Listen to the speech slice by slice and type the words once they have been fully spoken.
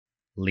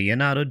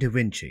Leonardo da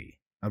Vinci,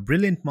 a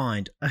brilliant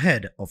mind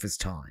ahead of his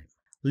time.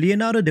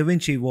 Leonardo da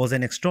Vinci was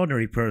an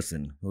extraordinary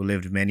person who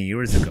lived many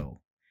years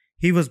ago.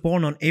 He was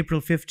born on April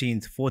 15,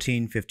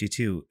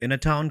 1452, in a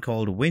town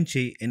called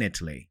Vinci in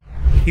Italy.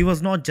 He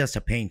was not just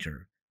a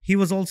painter, he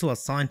was also a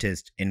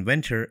scientist,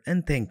 inventor,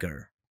 and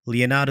thinker.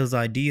 Leonardo's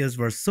ideas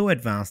were so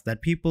advanced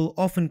that people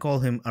often call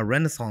him a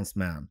Renaissance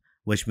man,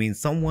 which means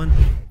someone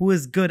who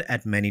is good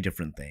at many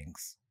different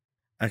things.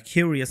 A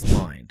curious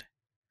mind.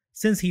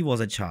 Since he was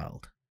a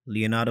child,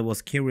 Leonardo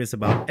was curious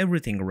about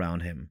everything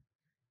around him.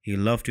 He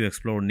loved to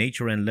explore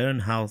nature and learn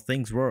how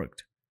things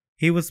worked.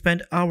 He would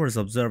spend hours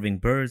observing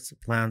birds,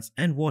 plants,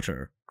 and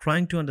water,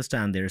 trying to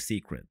understand their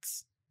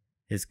secrets.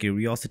 His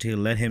curiosity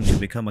led him to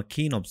become a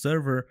keen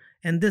observer,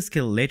 and this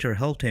skill later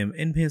helped him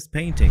in his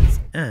paintings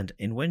and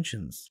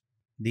inventions.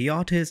 The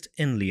artist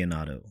in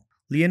Leonardo.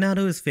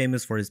 Leonardo is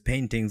famous for his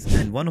paintings,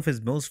 and one of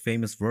his most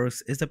famous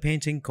works is a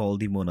painting called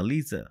the Mona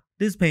Lisa.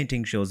 This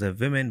painting shows a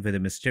woman with a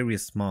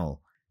mysterious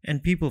smile,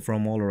 and people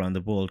from all around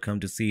the world come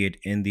to see it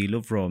in the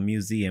Louvre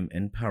Museum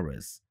in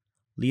Paris.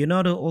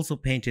 Leonardo also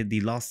painted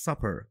the Last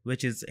Supper,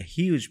 which is a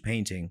huge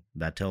painting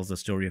that tells the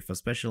story of a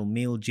special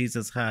meal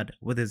Jesus had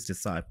with his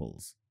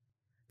disciples.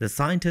 The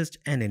scientist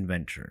and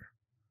inventor.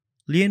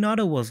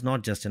 Leonardo was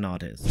not just an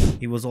artist,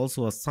 he was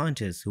also a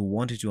scientist who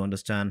wanted to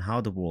understand how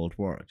the world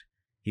worked.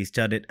 He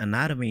studied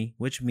anatomy,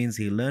 which means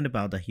he learned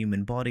about the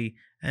human body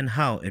and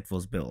how it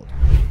was built.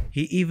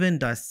 He even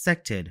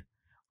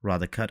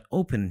cut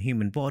open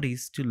human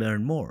bodies to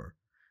learn more.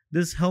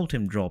 This helped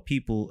him draw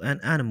people and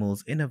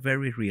animals in a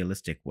very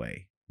realistic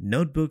way.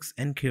 Notebooks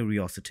and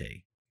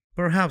curiosity.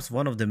 Perhaps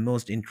one of the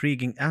most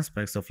intriguing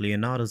aspects of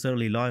Leonardo's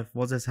early life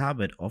was his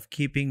habit of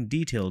keeping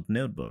detailed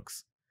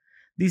notebooks.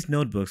 These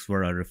notebooks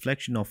were a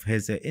reflection of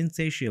his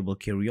insatiable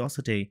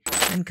curiosity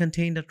and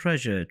contained a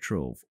treasure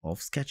trove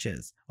of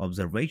sketches,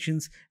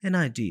 observations, and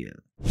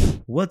ideas.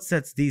 What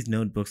sets these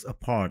notebooks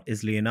apart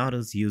is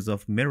Leonardo's use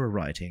of mirror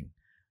writing,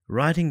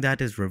 writing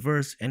that is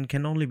reversed and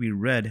can only be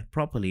read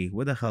properly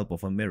with the help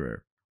of a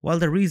mirror. While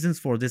the reasons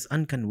for this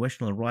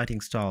unconventional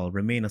writing style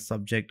remain a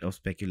subject of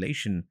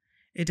speculation,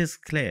 it is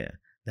clear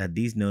that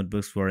these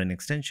notebooks were an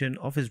extension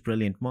of his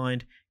brilliant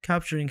mind,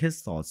 capturing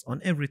his thoughts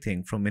on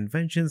everything from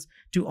inventions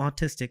to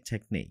artistic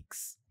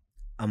techniques.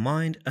 A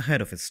mind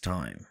ahead of its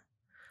time.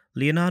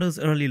 Leonardo's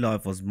early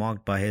life was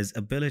marked by his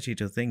ability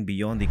to think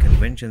beyond the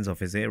conventions of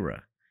his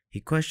era. He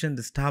questioned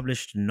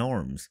established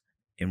norms,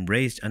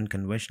 embraced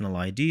unconventional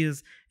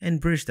ideas, and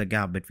bridged the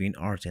gap between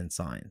art and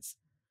science.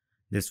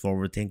 This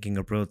forward-thinking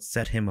approach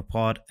set him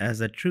apart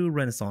as a true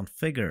Renaissance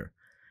figure,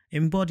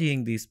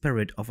 embodying the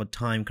spirit of a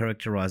time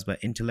characterized by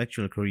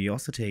intellectual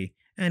curiosity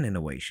and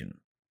innovation.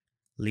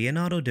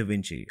 Leonardo da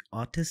Vinci,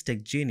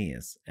 artistic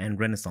genius and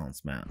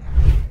Renaissance man.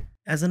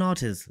 As an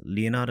artist,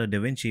 Leonardo da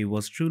Vinci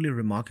was truly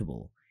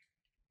remarkable.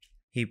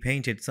 He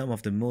painted some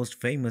of the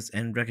most famous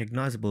and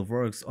recognizable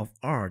works of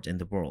art in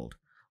the world.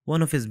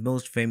 One of his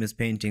most famous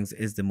paintings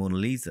is the Mona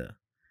Lisa.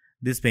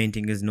 This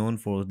painting is known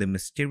for the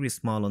mysterious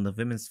smile on the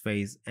woman's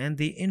face and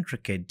the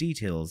intricate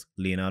details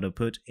Leonardo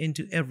put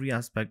into every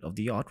aspect of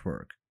the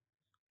artwork.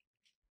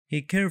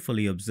 He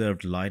carefully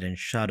observed light and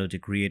shadow to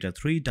create a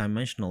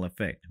three-dimensional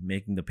effect,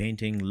 making the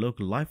painting look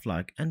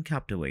lifelike and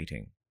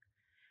captivating.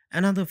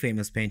 Another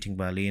famous painting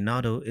by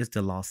Leonardo is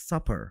the Last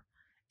Supper.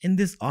 In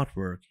this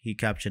artwork, he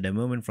captured a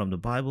moment from the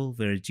Bible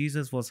where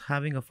Jesus was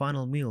having a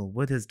final meal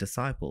with his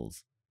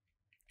disciples.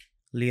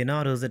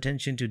 Leonardo's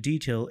attention to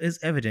detail is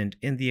evident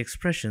in the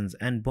expressions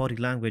and body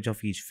language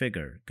of each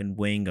figure,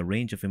 conveying a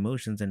range of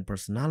emotions and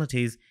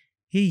personalities.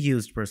 He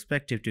used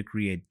perspective to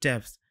create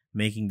depth,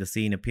 making the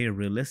scene appear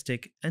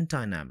realistic and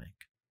dynamic.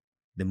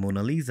 The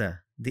Mona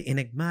Lisa, the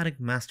enigmatic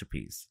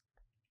masterpiece.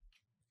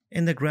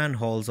 In the grand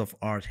halls of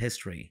art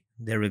history,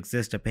 there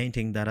exists a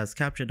painting that has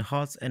captured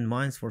hearts and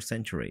minds for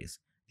centuries,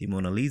 the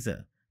Mona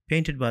Lisa,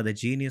 painted by the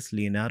genius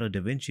Leonardo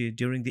da Vinci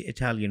during the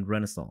Italian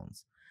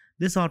Renaissance.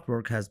 This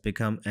artwork has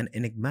become an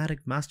enigmatic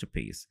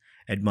masterpiece,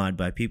 admired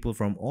by people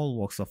from all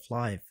walks of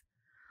life.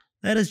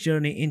 Let us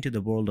journey into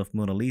the world of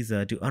Mona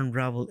Lisa to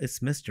unravel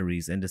its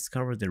mysteries and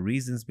discover the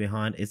reasons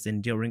behind its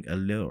enduring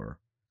allure.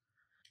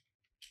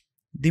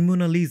 The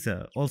Mona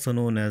Lisa, also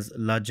known as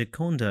La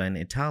Gioconda in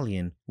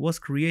Italian, was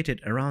created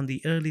around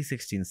the early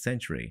 16th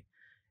century.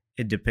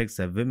 It depicts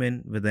a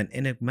woman with an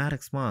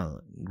enigmatic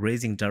smile,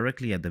 gazing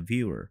directly at the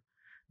viewer.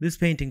 This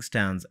painting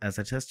stands as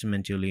a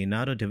testament to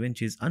Leonardo da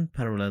Vinci's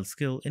unparalleled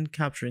skill in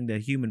capturing the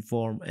human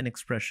form and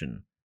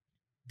expression.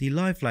 The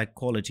lifelike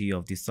quality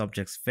of the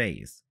subject's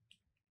face,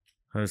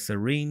 her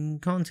serene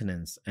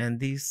countenance, and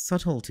the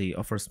subtlety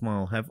of her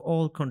smile have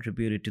all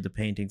contributed to the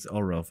painting's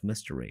aura of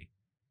mystery.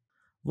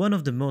 One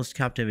of the most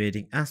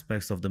captivating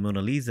aspects of the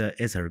Mona Lisa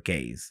is her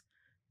gaze.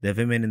 The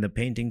woman in the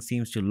painting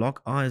seems to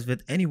lock eyes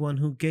with anyone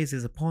who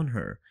gazes upon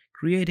her,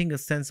 creating a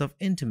sense of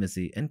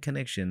intimacy and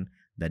connection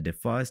that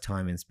defies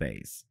time and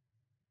space.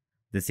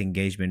 This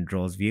engagement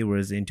draws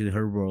viewers into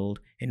her world,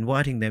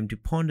 inviting them to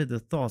ponder the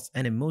thoughts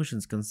and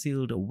emotions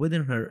concealed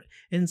within her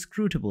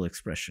inscrutable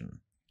expression.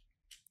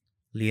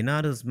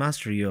 Leonardo's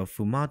mastery of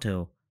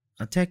fumato,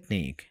 A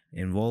technique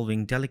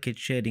involving delicate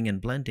shading and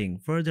blending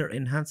further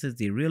enhances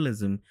the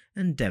realism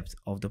and depth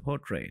of the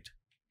portrait.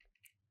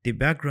 The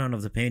background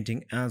of the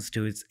painting adds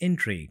to its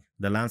intrigue.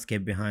 The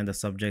landscape behind the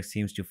subject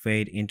seems to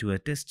fade into a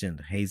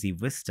distant, hazy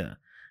vista.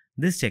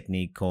 This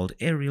technique, called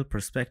aerial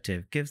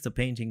perspective, gives the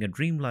painting a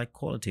dreamlike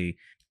quality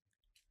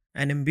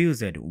and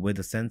imbues it with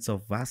a sense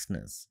of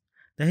vastness.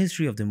 The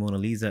history of the Mona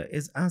Lisa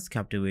is as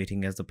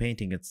captivating as the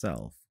painting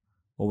itself.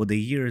 Over the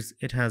years,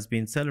 it has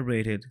been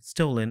celebrated,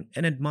 stolen,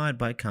 and admired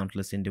by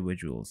countless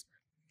individuals.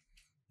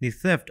 The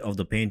theft of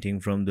the painting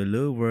from the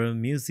Louvre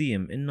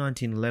Museum in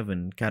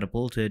 1911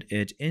 catapulted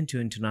it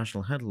into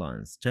international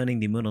headlines,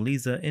 turning the Mona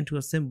Lisa into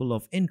a symbol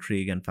of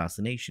intrigue and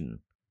fascination.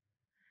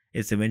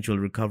 Its eventual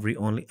recovery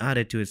only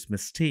added to its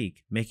mystique,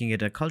 making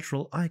it a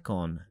cultural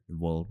icon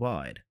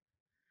worldwide.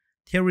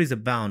 Theories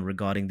abound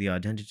regarding the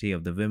identity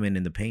of the women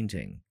in the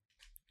painting.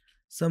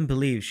 Some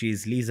believe she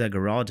is Lisa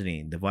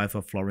Gherardini, the wife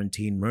of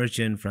Florentine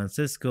merchant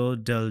Francisco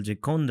del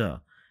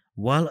Gioconda,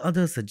 while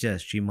others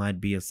suggest she might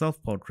be a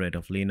self-portrait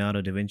of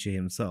Leonardo da Vinci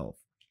himself.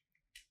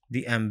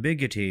 The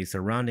ambiguity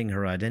surrounding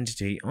her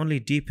identity only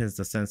deepens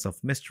the sense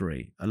of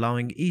mystery,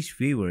 allowing each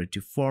viewer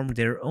to form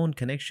their own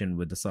connection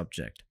with the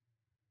subject.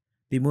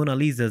 The Mona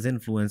Lisa's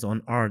influence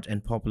on art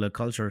and popular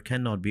culture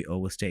cannot be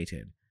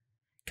overstated.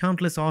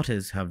 Countless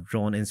artists have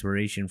drawn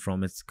inspiration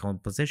from its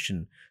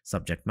composition,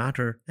 subject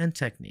matter, and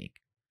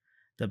technique.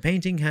 The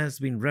painting has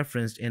been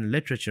referenced in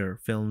literature,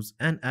 films,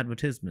 and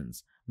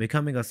advertisements,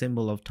 becoming a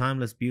symbol of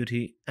timeless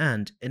beauty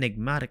and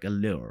enigmatic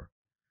allure.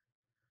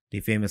 The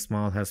famous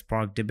smile has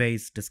sparked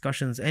debates,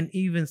 discussions, and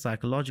even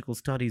psychological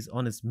studies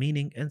on its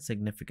meaning and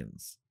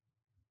significance.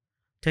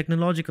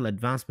 Technological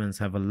advancements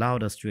have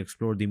allowed us to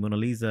explore the Mona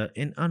Lisa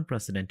in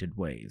unprecedented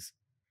ways.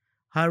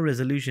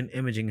 High-resolution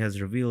imaging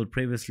has revealed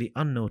previously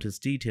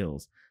unnoticed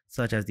details,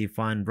 such as the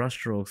fine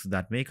brushstrokes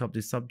that make up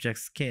the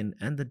subject's skin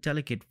and the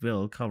delicate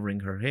veil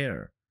covering her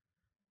hair.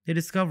 The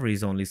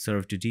discoveries only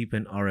serve to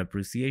deepen our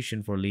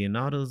appreciation for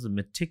Leonardo's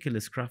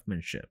meticulous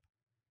craftsmanship.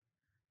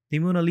 The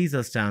Mona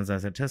Lisa stands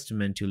as a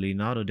testament to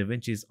Leonardo da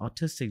Vinci's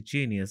artistic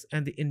genius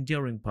and the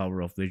enduring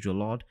power of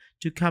visual art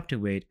to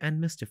captivate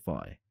and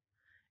mystify.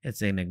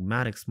 Its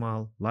enigmatic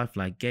smile,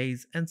 lifelike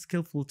gaze, and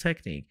skillful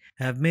technique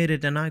have made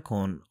it an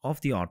icon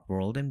of the art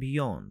world and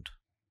beyond.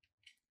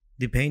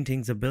 The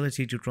painting's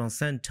ability to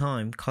transcend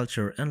time,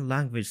 culture, and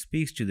language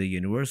speaks to the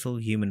universal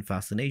human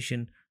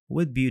fascination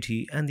with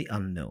beauty and the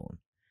unknown.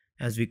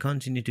 As we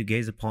continue to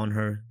gaze upon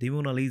her, the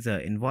Mona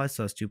Lisa invites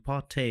us to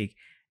partake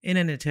in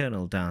an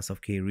eternal dance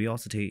of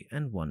curiosity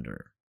and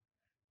wonder.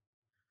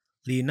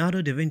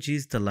 Leonardo da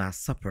Vinci's The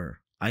Last Supper,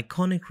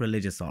 iconic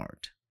religious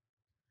art.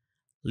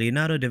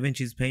 Leonardo da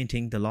Vinci's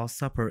painting The Last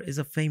Supper is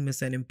a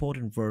famous and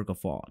important work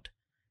of art.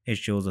 It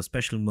shows a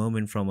special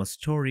moment from a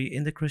story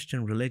in the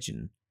Christian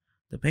religion.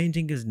 The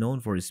painting is known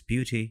for its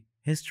beauty,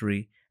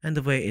 history, and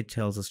the way it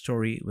tells a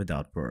story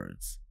without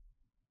words.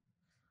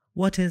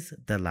 What is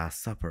The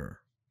Last Supper?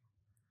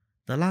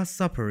 The Last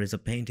Supper is a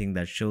painting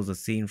that shows a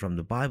scene from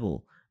the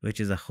Bible, which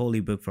is a holy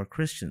book for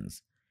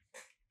Christians.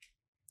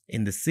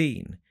 In the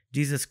scene,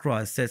 Jesus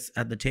Christ sits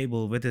at the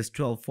table with his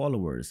 12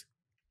 followers,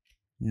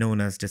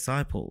 known as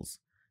disciples.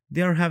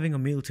 They are having a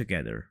meal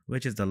together,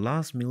 which is the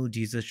last meal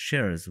Jesus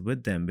shares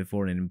with them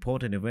before an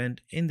important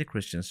event in the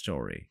Christian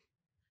story.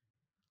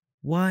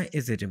 Why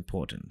is it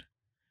important?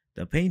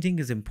 The painting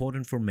is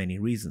important for many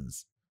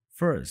reasons.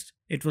 First,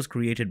 it was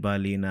created by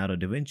Leonardo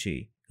da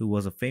Vinci, who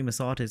was a famous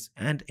artist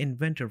and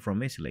inventor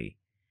from Italy.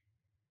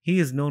 He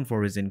is known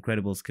for his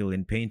incredible skill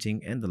in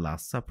painting, and The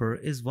Last Supper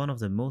is one of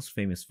the most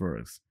famous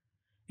works.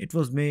 It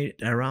was made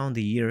around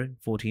the year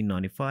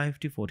 1495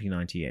 to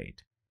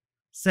 1498.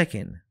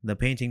 Second, the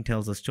painting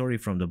tells a story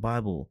from the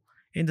Bible.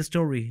 In the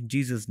story,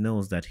 Jesus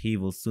knows that he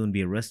will soon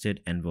be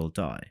arrested and will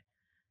die.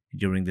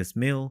 During this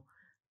meal,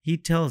 he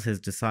tells his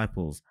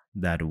disciples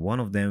that one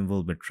of them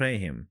will betray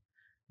him.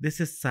 This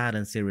is a sad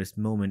and serious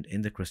moment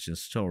in the Christian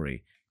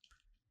story,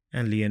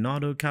 and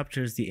Leonardo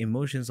captures the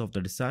emotions of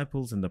the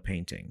disciples in the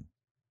painting.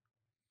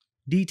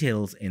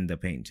 Details in the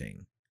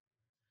painting.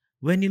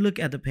 When you look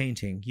at the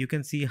painting, you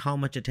can see how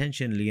much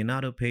attention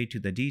Leonardo paid to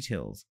the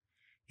details.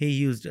 He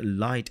used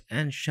light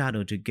and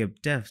shadow to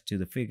give depth to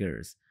the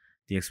figures.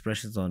 The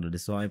expressions on the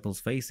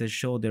disciples' faces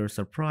show their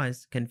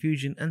surprise,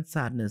 confusion, and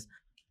sadness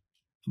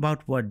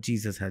about what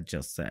Jesus had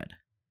just said.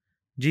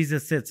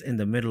 Jesus sits in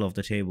the middle of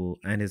the table,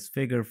 and his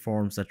figure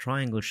forms a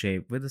triangle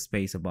shape with a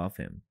space above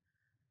him.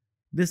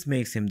 This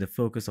makes him the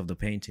focus of the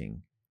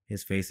painting.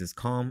 His face is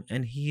calm,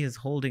 and he is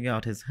holding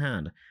out his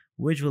hand,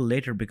 which will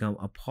later become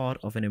a part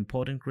of an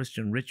important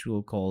Christian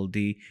ritual called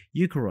the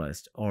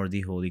Eucharist or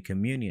the Holy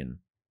Communion.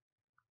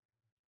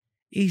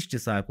 Each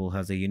disciple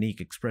has a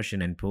unique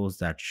expression and pose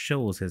that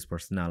shows his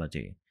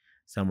personality.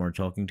 Some are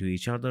talking to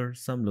each other,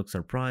 some look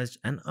surprised,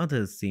 and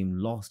others seem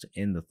lost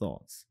in the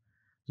thoughts.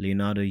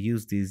 Leonardo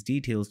used these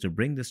details to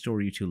bring the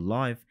story to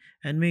life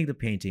and make the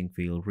painting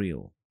feel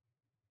real.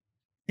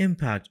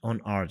 Impact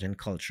on art and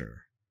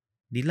culture.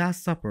 The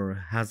Last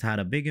Supper has had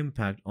a big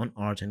impact on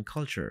art and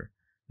culture.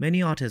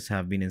 Many artists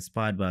have been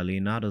inspired by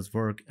Leonardo's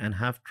work and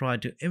have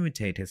tried to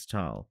imitate his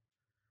style.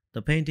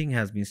 The painting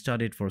has been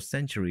studied for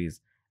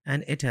centuries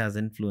and it has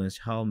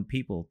influenced how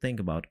people think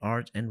about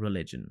art and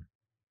religion.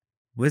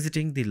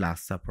 Visiting the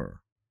Last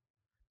Supper.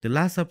 The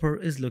Last Supper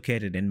is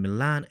located in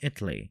Milan,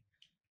 Italy.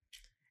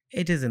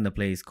 It is in the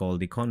place called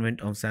the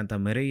Convent of Santa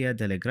Maria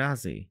delle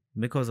Grazie.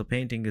 Because the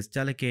painting is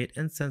delicate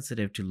and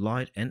sensitive to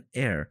light and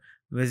air,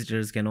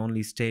 visitors can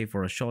only stay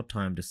for a short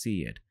time to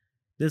see it.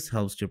 This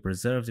helps to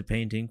preserve the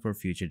painting for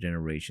future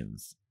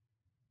generations.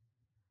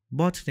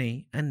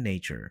 Botany and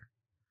nature.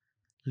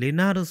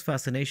 Leonardo's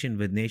fascination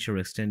with nature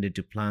extended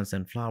to plants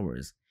and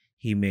flowers.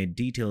 He made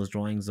detailed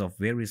drawings of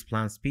various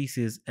plant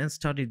species and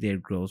studied their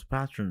growth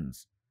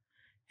patterns.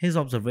 His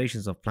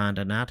observations of plant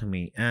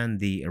anatomy and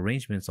the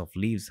arrangements of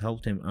leaves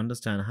helped him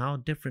understand how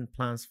different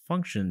plants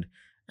functioned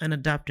and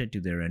adapted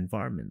to their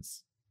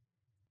environments.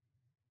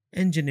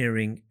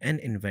 Engineering and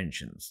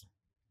inventions.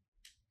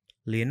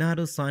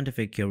 Leonardo's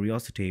scientific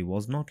curiosity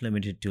was not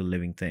limited to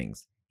living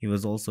things. He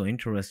was also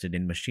interested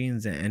in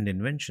machines and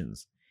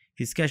inventions.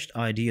 He sketched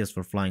ideas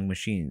for flying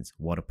machines,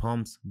 water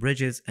pumps,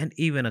 bridges, and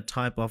even a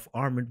type of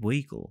armored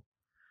vehicle.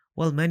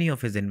 While many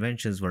of his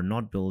inventions were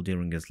not built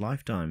during his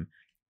lifetime,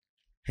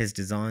 his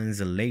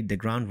designs laid the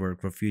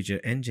groundwork for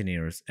future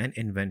engineers and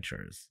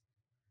inventors.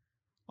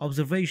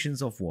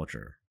 Observations of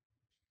water.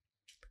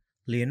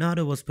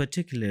 Leonardo was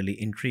particularly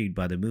intrigued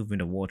by the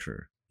movement of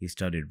water. He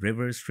studied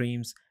rivers,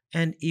 streams,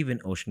 and even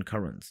ocean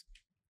currents.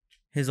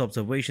 His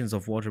observations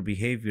of water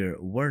behavior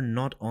were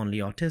not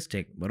only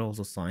artistic but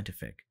also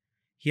scientific.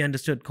 He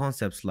understood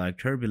concepts like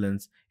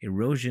turbulence,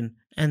 erosion,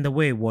 and the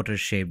way water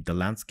shaped the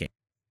landscape.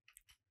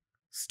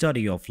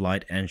 Study of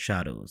light and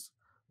shadows.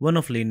 One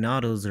of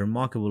Leonardo's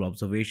remarkable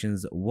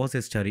observations was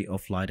his study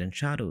of light and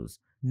shadows,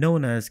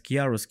 known as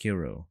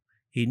chiaroscuro.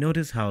 He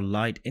noticed how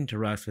light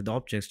interacts with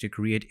objects to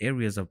create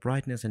areas of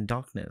brightness and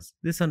darkness.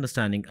 This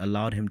understanding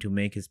allowed him to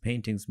make his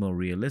paintings more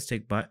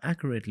realistic by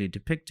accurately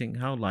depicting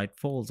how light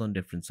falls on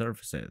different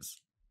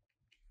surfaces.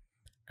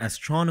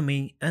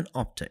 Astronomy and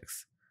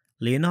optics.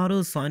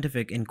 Leonardo's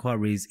scientific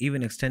inquiries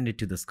even extended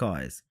to the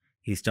skies.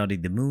 He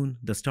studied the moon,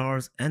 the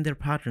stars, and their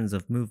patterns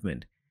of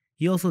movement.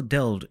 He also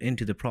delved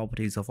into the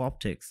properties of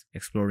optics,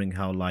 exploring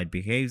how light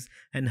behaves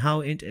and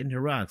how it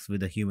interacts with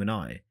the human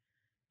eye.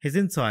 His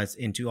insights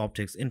into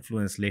optics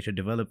influenced later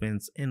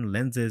developments in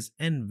lenses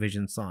and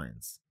vision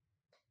science.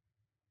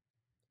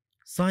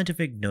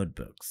 Scientific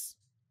notebooks.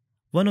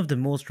 One of the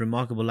most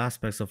remarkable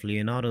aspects of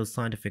Leonardo's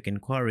scientific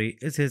inquiry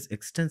is his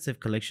extensive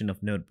collection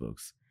of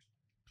notebooks.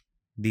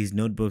 These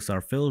notebooks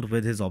are filled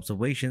with his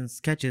observations,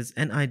 sketches,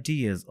 and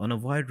ideas on a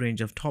wide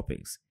range of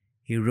topics.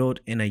 He wrote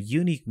in a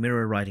unique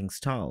mirror writing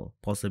style,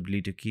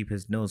 possibly to keep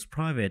his notes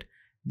private.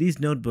 These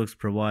notebooks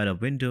provide a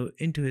window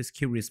into his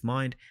curious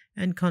mind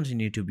and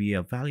continue to be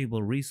a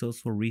valuable resource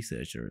for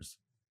researchers.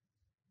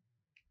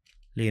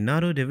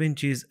 Leonardo da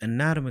Vinci's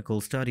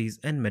anatomical studies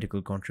and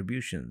medical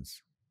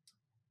contributions.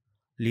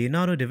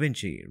 Leonardo da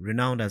Vinci,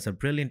 renowned as a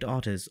brilliant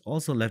artist,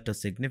 also left a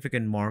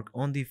significant mark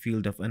on the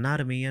field of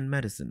anatomy and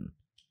medicine.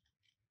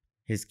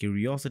 His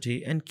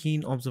curiosity and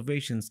keen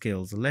observation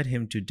skills led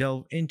him to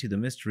delve into the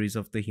mysteries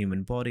of the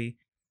human body,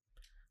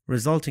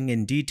 resulting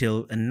in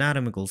detailed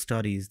anatomical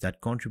studies that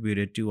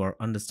contributed to our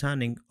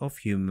understanding of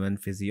human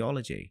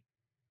physiology.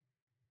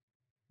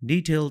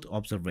 Detailed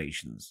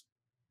observations.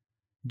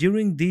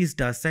 During these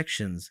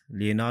dissections,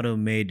 Leonardo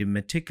made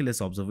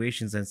meticulous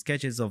observations and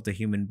sketches of the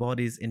human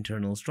body's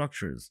internal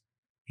structures.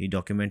 He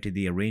documented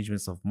the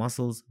arrangements of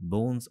muscles,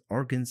 bones,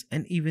 organs,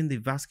 and even the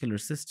vascular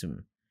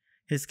system.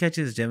 His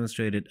sketches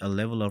demonstrated a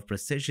level of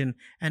precision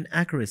and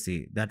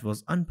accuracy that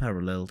was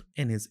unparalleled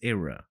in his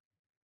era.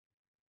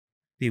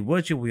 The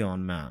Virtue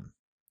Beyond Man.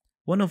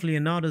 One of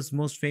Leonardo's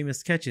most famous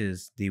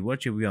sketches, The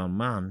Virtue Beyond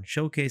Man,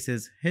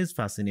 showcases his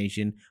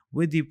fascination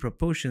with the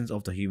proportions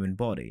of the human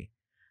body.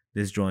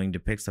 This drawing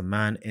depicts a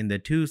man in the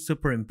two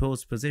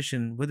superimposed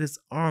position with his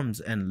arms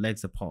and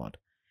legs apart,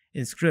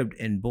 inscribed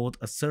in both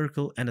a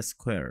circle and a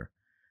square.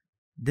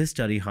 This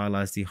study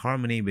highlights the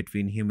harmony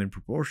between human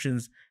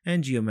proportions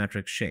and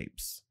geometric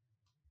shapes.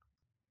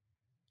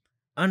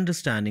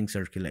 Understanding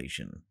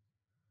circulation.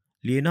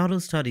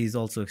 Leonardo's studies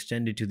also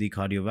extended to the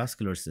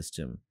cardiovascular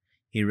system.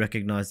 He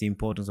recognized the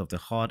importance of the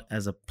heart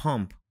as a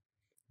pump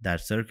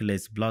that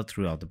circulates blood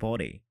throughout the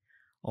body.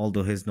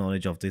 Although his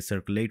knowledge of the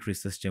circulatory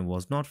system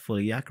was not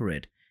fully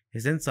accurate,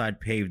 his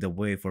insight paved the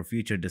way for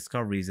future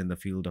discoveries in the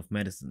field of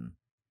medicine.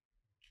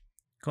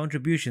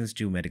 Contributions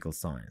to medical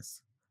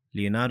science.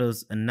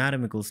 Leonardo's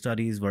anatomical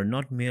studies were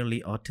not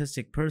merely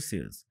artistic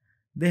pursuits,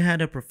 they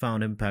had a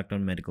profound impact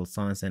on medical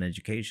science and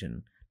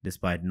education.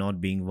 Despite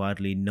not being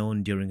widely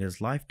known during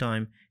his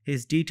lifetime,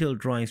 his detailed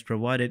drawings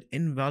provided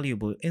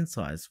invaluable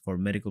insights for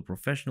medical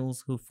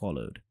professionals who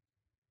followed.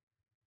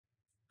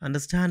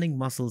 Understanding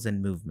muscles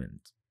and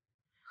movement.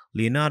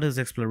 Leonardo's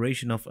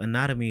exploration of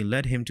anatomy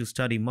led him to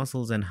study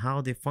muscles and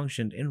how they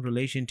functioned in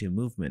relation to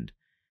movement.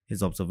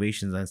 His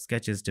observations and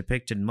sketches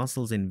depicted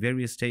muscles in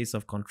various states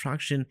of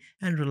contraction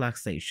and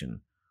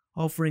relaxation,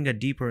 offering a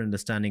deeper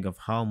understanding of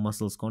how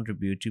muscles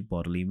contribute to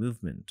bodily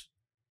movement.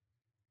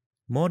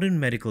 Modern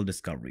medical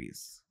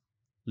discoveries.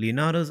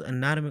 Leonardo's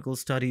anatomical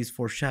studies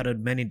foreshadowed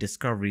many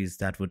discoveries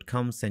that would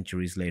come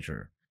centuries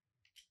later.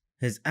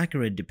 His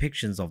accurate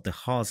depictions of the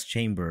heart's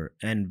chamber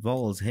and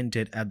walls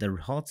hinted at the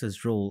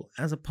heart's role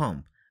as a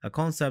pump, a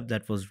concept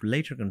that was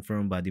later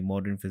confirmed by the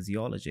modern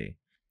physiology.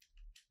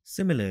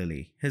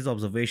 Similarly, his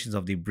observations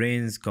of the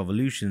brain's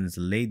convolutions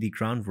laid the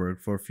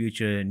groundwork for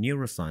future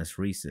neuroscience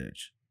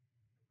research.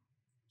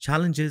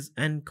 Challenges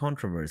and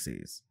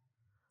controversies.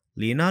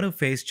 Leonardo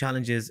faced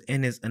challenges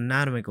in his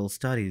anatomical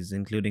studies,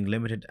 including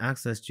limited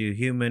access to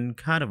human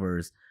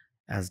cadavers,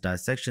 as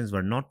dissections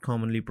were not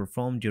commonly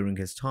performed during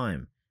his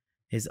time.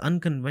 His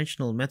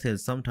unconventional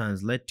methods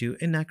sometimes led to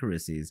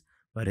inaccuracies,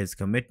 but his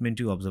commitment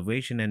to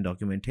observation and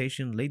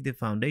documentation laid the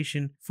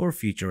foundation for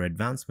future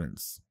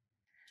advancements.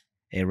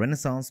 A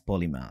Renaissance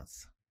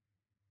polymath.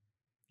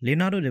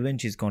 Leonardo da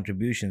Vinci's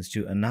contributions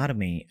to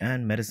anatomy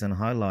and medicine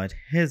highlight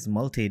his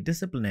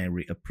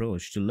multidisciplinary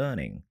approach to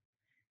learning.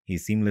 He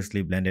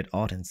seamlessly blended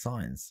art and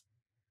science,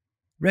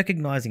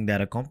 recognizing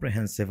that a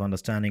comprehensive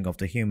understanding of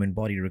the human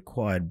body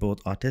required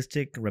both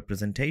artistic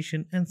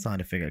representation and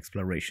scientific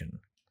exploration.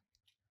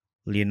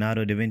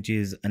 Leonardo da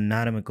Vinci's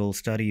anatomical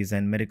studies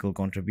and medical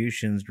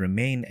contributions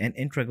remain an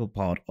integral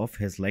part of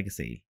his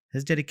legacy.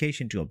 His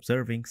dedication to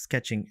observing,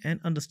 sketching, and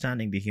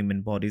understanding the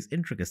human body's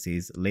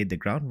intricacies laid the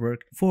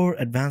groundwork for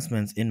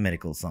advancements in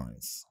medical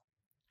science.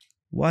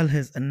 While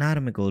his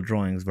anatomical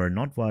drawings were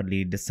not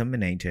widely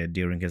disseminated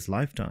during his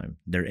lifetime,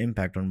 their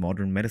impact on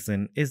modern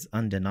medicine is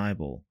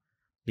undeniable.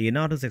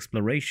 Leonardo's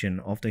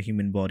exploration of the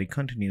human body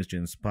continues to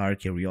inspire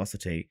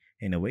curiosity,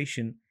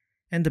 innovation,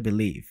 and the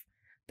belief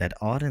that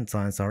art and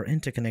science are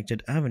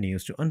interconnected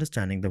avenues to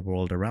understanding the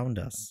world around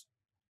us.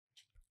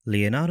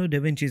 Leonardo da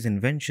Vinci's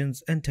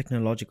inventions and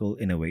technological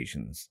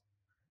innovations.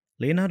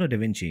 Leonardo da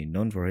Vinci,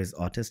 known for his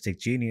artistic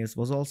genius,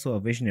 was also a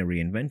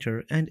visionary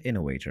inventor and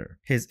innovator.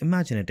 His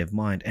imaginative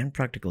mind and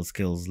practical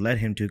skills led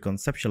him to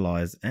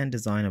conceptualize and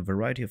design a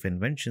variety of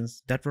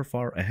inventions that were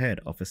far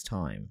ahead of his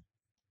time.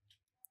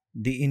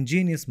 The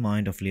ingenious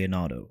mind of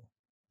Leonardo.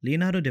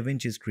 Leonardo da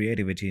Vinci's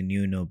creativity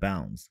knew no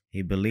bounds.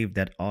 He believed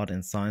that art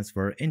and science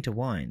were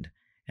intertwined,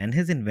 and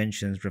his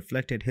inventions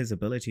reflected his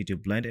ability to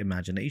blend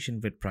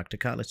imagination with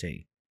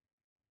practicality.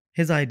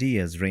 His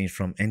ideas ranged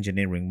from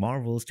engineering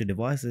marvels to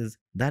devices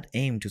that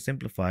aim to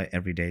simplify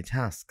everyday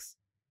tasks.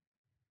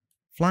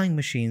 Flying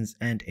machines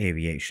and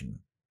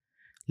aviation.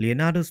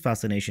 Leonardo's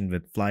fascination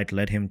with flight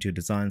led him to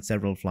design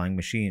several flying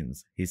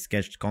machines. He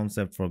sketched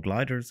concepts for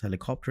gliders,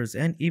 helicopters,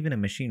 and even a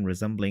machine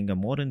resembling a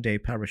modern-day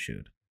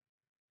parachute.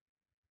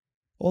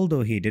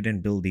 Although he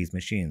didn't build these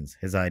machines,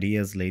 his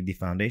ideas laid the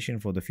foundation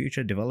for the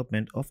future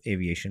development of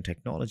aviation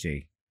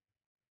technology.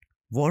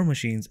 War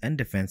machines and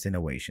defense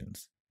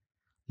innovations.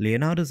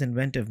 Leonardo's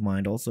inventive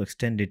mind also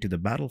extended to the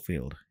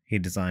battlefield. He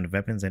designed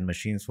weapons and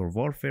machines for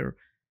warfare,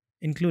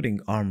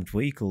 including armed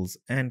vehicles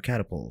and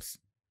catapults.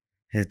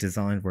 His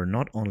designs were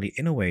not only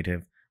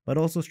innovative but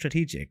also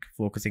strategic,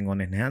 focusing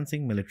on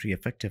enhancing military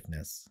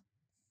effectiveness.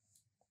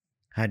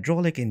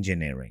 Hydraulic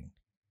engineering.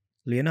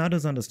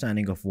 Leonardo's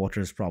understanding of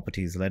water's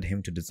properties led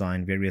him to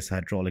design various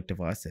hydraulic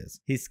devices.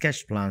 He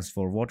sketched plans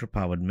for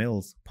water-powered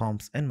mills,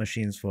 pumps, and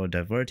machines for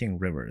diverting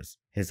rivers.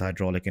 His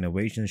hydraulic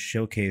innovations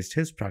showcased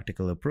his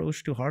practical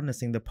approach to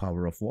harnessing the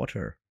power of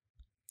water.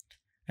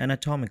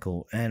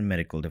 Anatomical and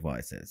medical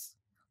devices.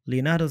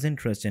 Leonardo's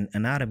interest in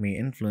anatomy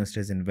influenced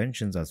his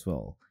inventions as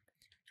well.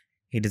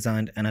 He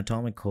designed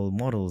anatomical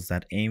models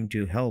that aimed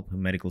to help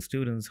medical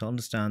students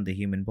understand the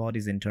human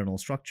body's internal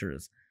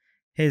structures.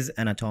 His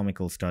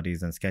anatomical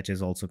studies and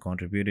sketches also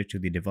contributed to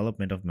the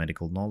development of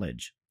medical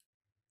knowledge.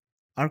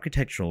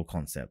 Architectural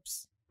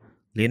concepts.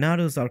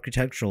 Leonardo's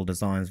architectural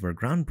designs were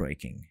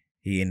groundbreaking.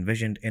 He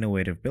envisioned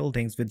innovative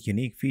buildings with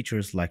unique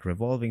features like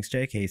revolving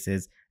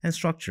staircases and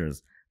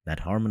structures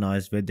that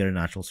harmonized with their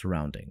natural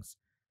surroundings.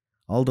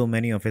 Although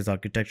many of his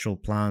architectural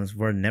plans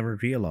were never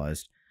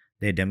realized,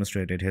 they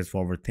demonstrated his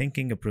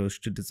forward-thinking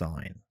approach to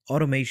design.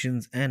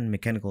 Automations and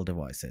mechanical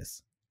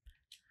devices.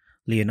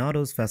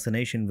 Leonardo's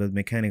fascination with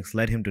mechanics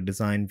led him to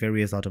design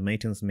various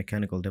automated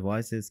mechanical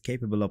devices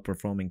capable of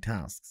performing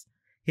tasks.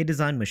 He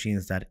designed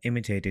machines that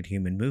imitated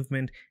human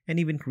movement and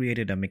even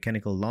created a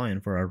mechanical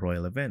lion for a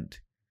royal event.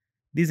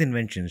 These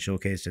inventions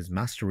showcased his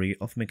mastery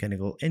of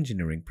mechanical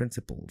engineering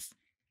principles.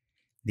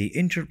 The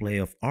interplay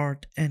of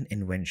art and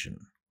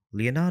invention.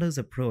 Leonardo's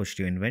approach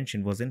to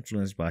invention was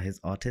influenced by his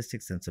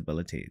artistic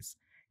sensibilities.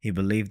 He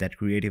believed that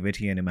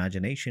creativity and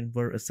imagination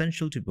were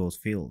essential to both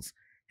fields.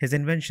 His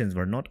inventions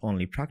were not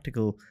only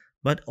practical,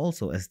 but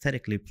also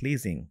aesthetically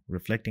pleasing,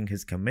 reflecting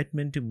his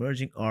commitment to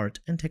merging art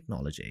and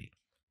technology.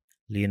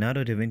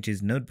 Leonardo da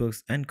Vinci's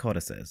notebooks and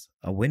codices,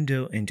 a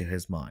window into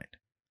his mind.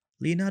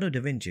 Leonardo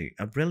da Vinci,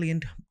 a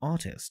brilliant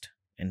artist,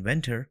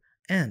 inventor,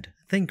 and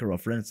thinker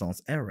of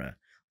Renaissance era,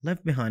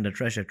 left behind a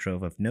treasure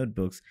trove of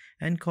notebooks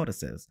and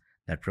codices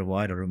that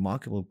provide a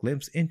remarkable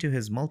glimpse into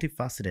his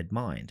multifaceted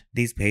mind.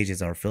 These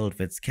pages are filled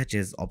with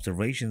sketches,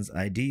 observations,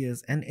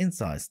 ideas, and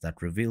insights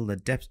that reveal the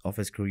depth of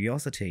his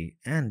curiosity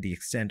and the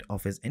extent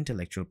of his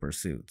intellectual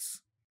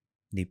pursuits.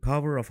 The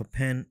power of a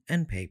pen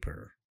and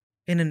paper.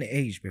 In an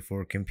age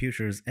before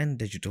computers and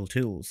digital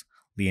tools,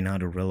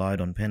 Leonardo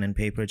relied on pen and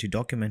paper to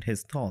document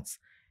his thoughts.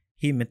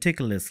 He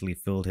meticulously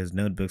filled his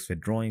notebooks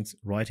with drawings,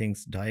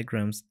 writings,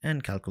 diagrams,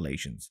 and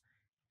calculations.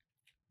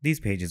 These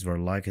pages were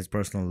like his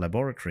personal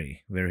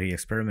laboratory, where he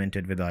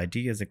experimented with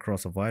ideas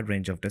across a wide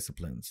range of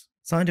disciplines,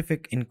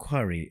 scientific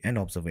inquiry, and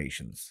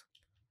observations.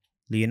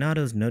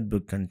 Leonardo's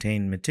notebook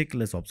contained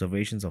meticulous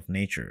observations of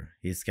nature.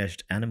 He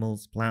sketched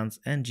animals, plants,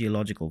 and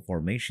geological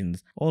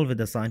formations, all with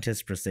a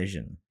scientist's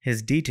precision.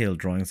 His detailed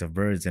drawings of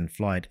birds in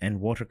flight and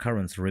water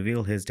currents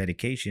reveal his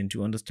dedication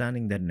to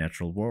understanding the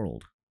natural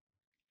world.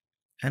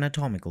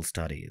 Anatomical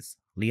studies.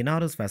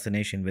 Leonardo's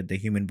fascination with the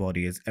human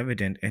body is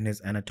evident in his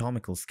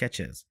anatomical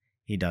sketches.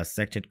 He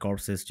dissected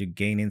corpses to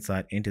gain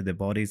insight into the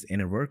body's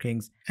inner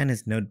workings, and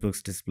his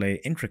notebooks display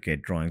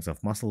intricate drawings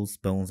of muscles,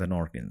 bones, and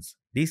organs.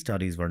 These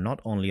studies were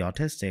not only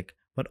artistic,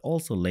 but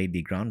also laid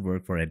the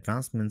groundwork for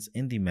advancements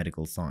in the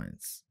medical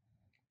science.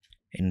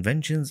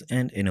 Inventions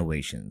and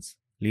innovations.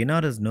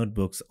 Leonardo's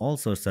notebooks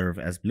also serve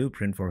as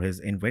blueprint for his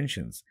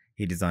inventions.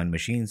 He designed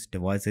machines,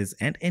 devices,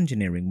 and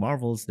engineering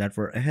marvels that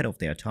were ahead of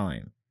their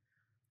time.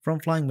 From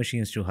flying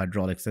machines to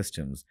hydraulic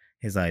systems,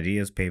 his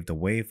ideas paved the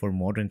way for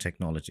modern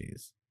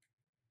technologies.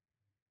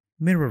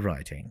 Mirror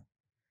writing.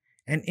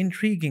 An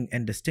intriguing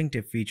and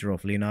distinctive feature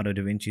of Leonardo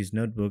da Vinci's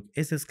notebook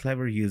is his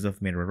clever use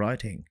of mirror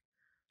writing,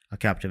 a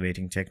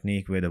captivating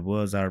technique where the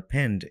words are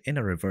penned in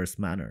a reverse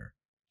manner.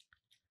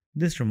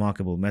 This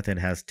remarkable method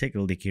has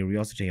tickled the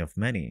curiosity of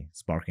many,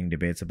 sparking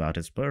debates about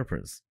its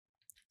purpose.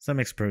 Some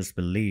experts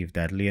believe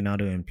that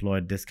Leonardo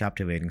employed this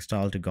captivating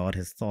style to guard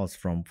his thoughts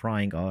from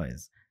prying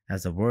eyes,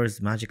 as the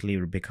words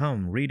magically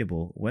become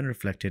readable when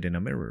reflected in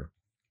a mirror.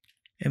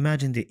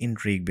 Imagine the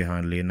intrigue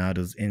behind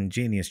Leonardo's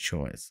ingenious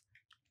choice.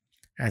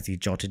 As he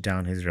jotted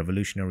down his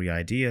revolutionary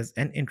ideas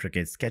and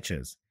intricate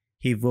sketches,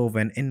 he wove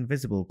an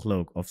invisible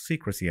cloak of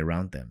secrecy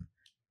around them.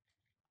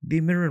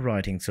 The mirror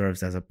writing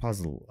serves as a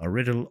puzzle, a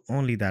riddle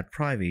only that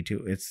privy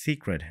to its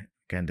secret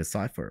can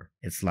decipher.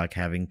 It's like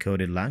having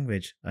coded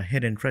language, a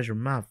hidden treasure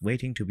map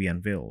waiting to be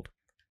unveiled.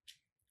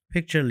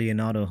 Picture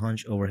Leonardo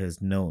hunched over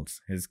his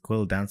notes, his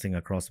quill dancing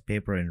across the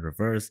paper in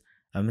reverse,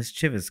 a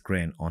mischievous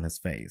grin on his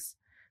face.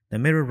 The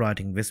mirror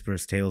writing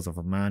whispers tales of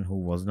a man who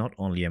was not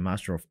only a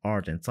master of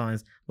art and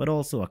science, but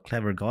also a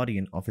clever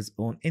guardian of his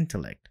own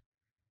intellect.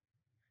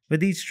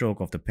 With each stroke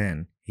of the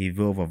pen, he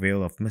wove a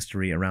veil of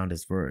mystery around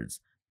his words,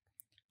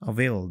 a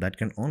veil that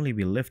can only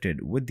be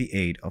lifted with the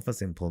aid of a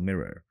simple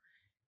mirror.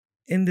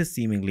 In this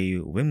seemingly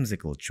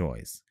whimsical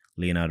choice,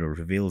 Leonardo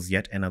reveals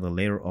yet another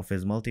layer of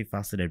his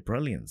multifaceted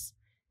brilliance.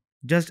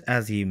 Just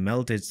as he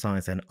melded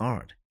science and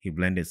art, he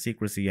blended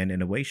secrecy and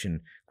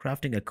innovation,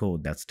 crafting a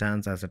code that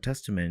stands as a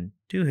testament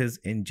to his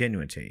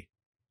ingenuity.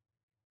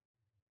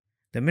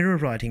 The mirror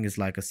writing is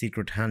like a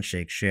secret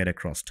handshake shared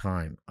across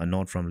time, a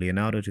nod from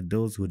Leonardo to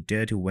those who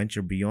dare to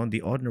venture beyond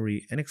the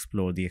ordinary and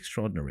explore the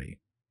extraordinary.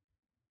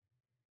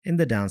 In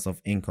the dance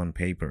of ink on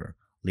paper,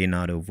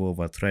 Leonardo wove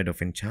a thread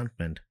of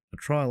enchantment, a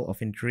trail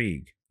of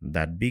intrigue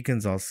that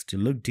beckons us to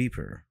look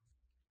deeper.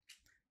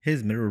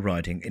 His mirror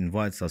writing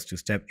invites us to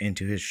step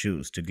into his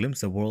shoes, to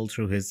glimpse the world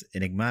through his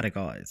enigmatic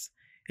eyes.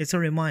 It's a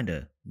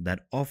reminder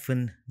that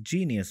often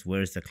genius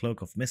wears the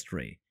cloak of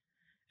mystery,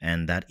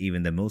 and that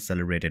even the most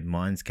celebrated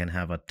minds can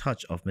have a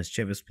touch of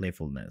mischievous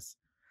playfulness.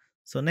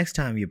 So next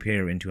time you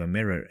peer into a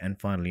mirror and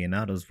find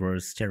Leonardo's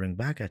words staring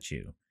back at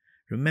you,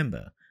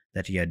 remember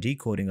that you are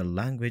decoding a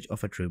language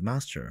of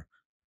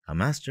a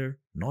master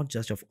not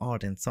just of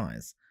art and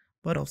science,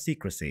 but of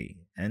secrecy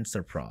and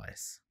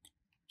surprise.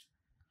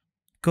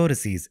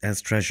 Codices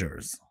as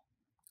treasures.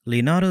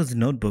 Leonardo's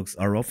notebooks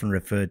are often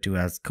referred to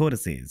as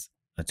codices,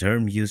 a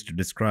term used to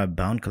describe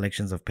bound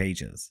collections of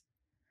pages.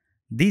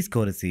 These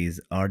codices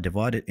are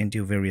divided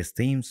into various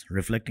themes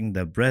reflecting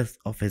the breadth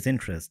of his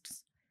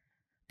interests.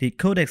 The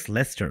Codex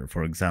Leicester,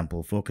 for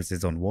example,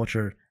 focuses on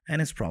water and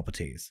its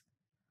properties,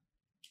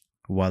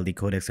 while the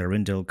Codex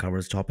Arundel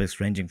covers topics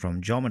ranging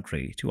from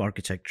geometry to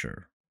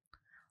architecture,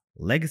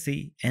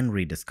 legacy, and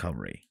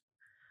rediscovery.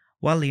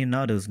 While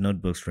Leonardo's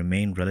notebooks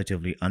remained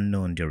relatively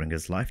unknown during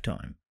his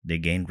lifetime, they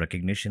gained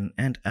recognition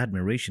and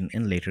admiration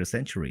in later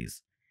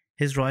centuries.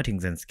 His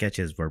writings and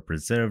sketches were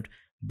preserved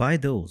by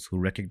those who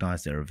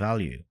recognized their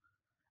value,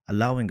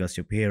 allowing us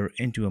to peer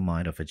into a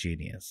mind of a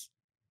genius.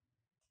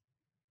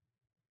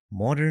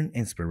 Modern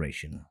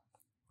inspiration.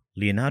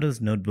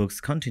 Leonardo's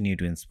notebooks continue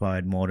to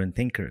inspire modern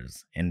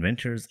thinkers,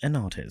 inventors, and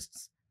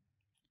artists.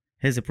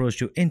 His approach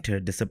to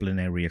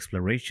interdisciplinary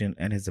exploration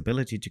and his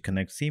ability to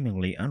connect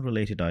seemingly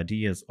unrelated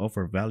ideas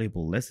offer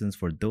valuable lessons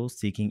for those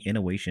seeking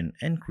innovation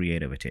and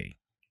creativity.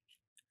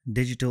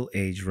 Digital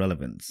age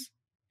relevance.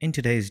 In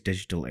today's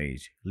digital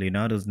age,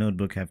 Leonardo's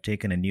notebooks have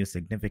taken a new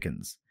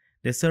significance.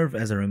 They serve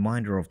as a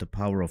reminder of the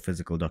power of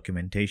physical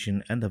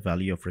documentation and the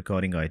value of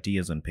recording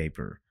ideas on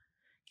paper.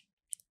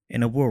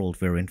 In a world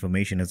where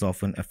information is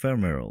often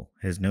ephemeral,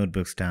 his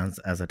notebook stands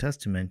as a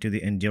testament to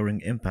the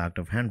enduring impact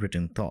of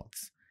handwritten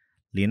thoughts.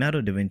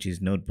 Leonardo da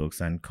Vinci's notebooks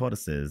and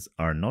codices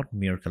are not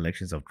mere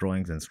collections of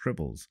drawings and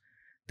scribbles,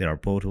 they are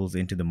portals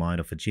into the mind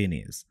of a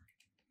genius.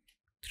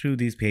 Through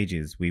these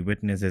pages, we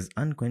witness his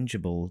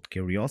unquenchable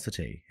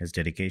curiosity, his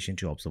dedication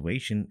to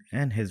observation,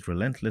 and his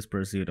relentless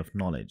pursuit of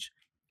knowledge.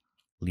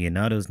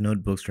 Leonardo's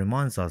notebooks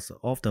reminds us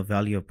of the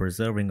value of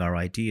preserving our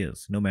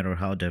ideas, no matter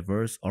how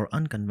diverse or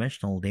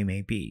unconventional they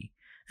may be.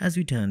 As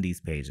we turn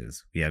these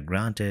pages, we are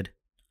granted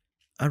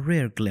a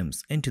rare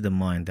glimpse into the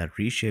mind that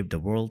reshaped the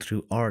world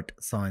through art,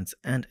 science,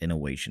 and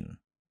innovation.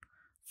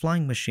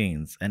 Flying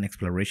machines and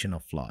exploration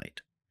of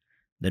flight.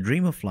 The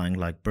dream of flying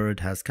like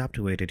bird has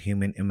captivated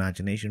human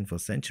imagination for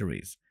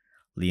centuries.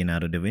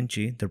 Leonardo da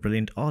Vinci, the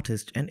brilliant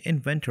artist and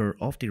inventor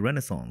of the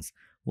Renaissance,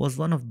 was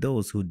one of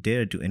those who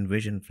dared to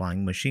envision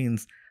flying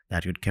machines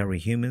that could carry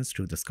humans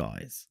through the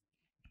skies.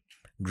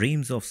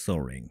 Dreams of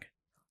soaring.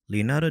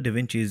 Leonardo da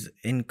Vinci's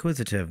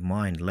inquisitive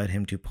mind led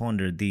him to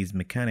ponder these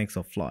mechanics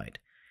of flight.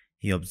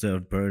 He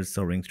observed birds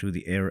soaring through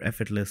the air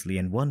effortlessly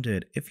and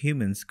wondered if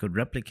humans could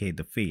replicate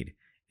the feat.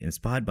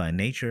 Inspired by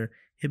nature,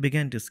 he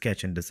began to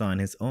sketch and design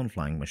his own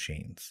flying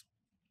machines.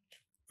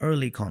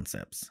 Early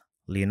concepts.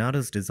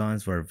 Leonardo's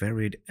designs were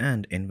varied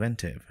and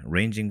inventive,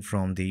 ranging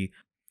from the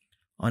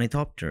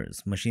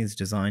ornithopters, machines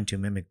designed to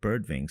mimic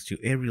bird wings, to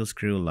aerial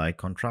screw-like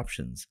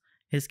contraptions.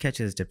 His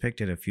sketches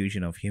depicted a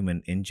fusion of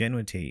human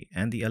ingenuity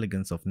and the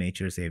elegance of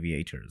nature's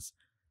aviators.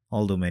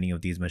 Although many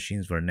of these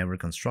machines were never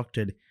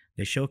constructed,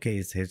 they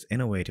showcased his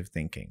innovative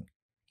thinking.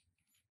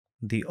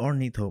 The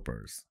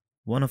ornithopters.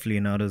 One of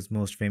Leonardo's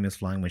most famous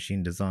flying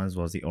machine designs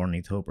was the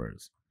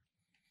ornithopters.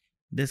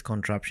 This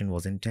contraption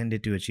was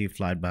intended to achieve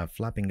flight by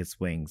flapping its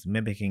wings,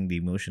 mimicking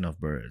the motion of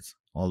birds.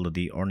 Although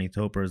the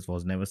ornithopters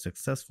was never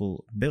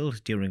successful,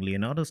 built during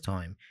Leonardo's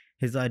time,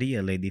 his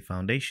idea laid the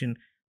foundation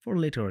for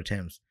later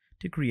attempts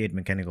to create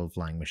mechanical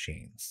flying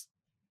machines.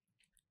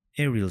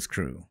 Aerial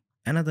screw.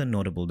 Another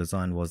notable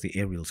design was the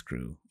aerial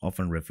screw,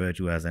 often referred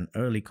to as an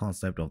early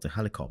concept of the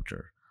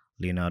helicopter.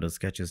 Leonardo's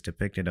sketches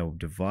depicted a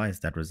device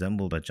that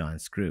resembled a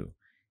giant screw.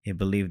 He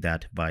believed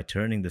that by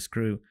turning the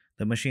screw,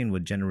 the machine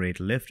would generate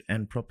lift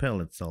and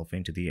propel itself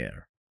into the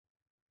air.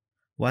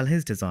 While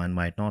his design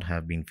might not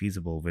have been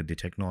feasible with the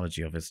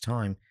technology of his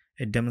time,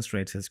 it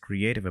demonstrates his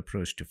creative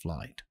approach to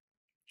flight.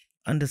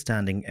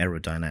 Understanding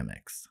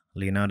aerodynamics.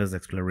 Leonardo's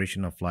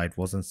exploration of flight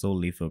wasn't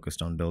solely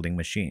focused on building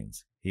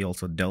machines. He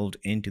also delved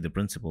into the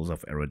principles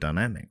of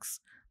aerodynamics,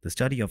 the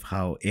study of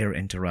how air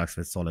interacts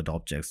with solid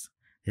objects.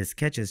 His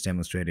sketches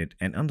demonstrated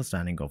an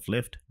understanding of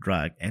lift,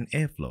 drag, and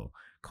airflow,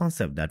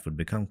 concepts that would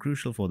become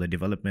crucial for the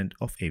development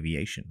of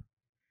aviation.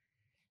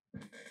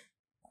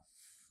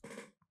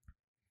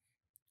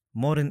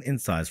 Modern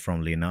insights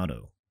from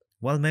Leonardo.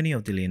 While many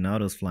of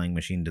Leonardo's flying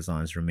machine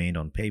designs remained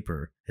on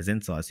paper, his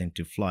insights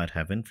into flight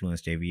have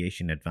influenced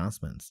aviation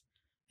advancements.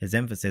 His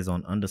emphasis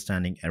on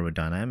understanding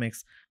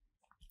aerodynamics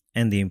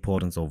and the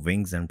importance of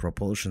wings and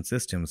propulsion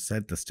systems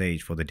set the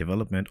stage for the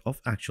development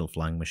of actual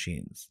flying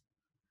machines.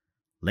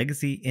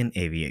 Legacy in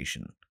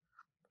aviation.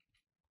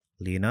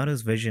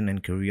 Leonardo's vision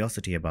and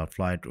curiosity about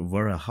flight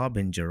were a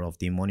harbinger of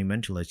the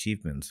monumental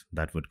achievements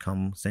that would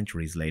come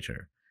centuries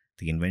later.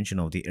 The invention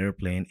of the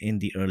airplane in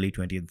the early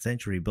 20th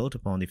century built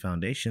upon the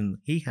foundation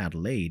he had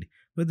laid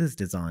with his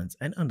designs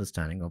and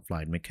understanding of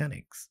flight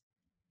mechanics.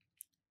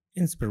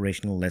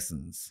 Inspirational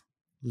lessons.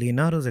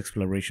 Leonardo's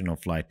exploration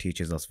of flight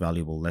teaches us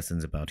valuable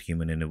lessons about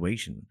human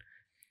innovation.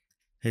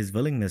 His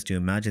willingness to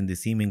imagine the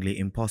seemingly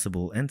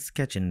impossible and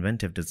sketch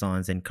inventive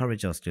designs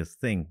encourage us to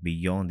think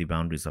beyond the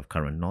boundaries of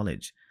current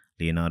knowledge.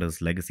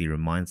 Leonardo's legacy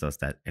reminds us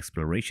that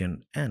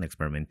exploration and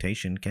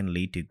experimentation can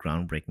lead to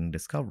groundbreaking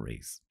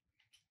discoveries.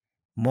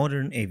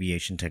 Modern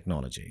aviation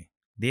technology.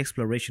 The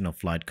exploration of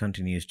flight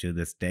continues to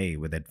this day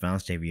with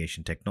advanced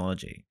aviation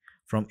technology.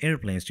 From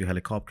airplanes to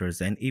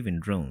helicopters and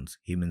even drones,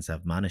 humans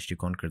have managed to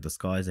conquer the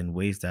skies in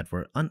ways that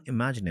were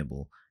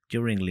unimaginable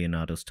during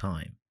Leonardo's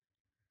time.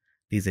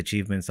 These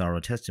achievements are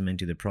a testament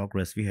to the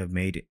progress we have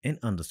made in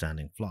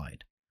understanding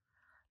flight.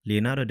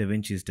 Leonardo da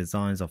Vinci's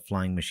designs of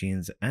flying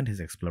machines and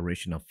his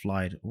exploration of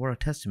flight were a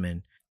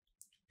testament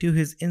to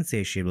his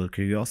insatiable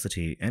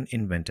curiosity and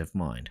inventive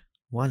mind.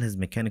 While his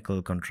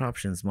mechanical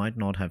contraptions might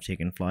not have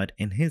taken flight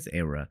in his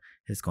era,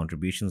 his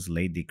contributions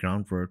laid the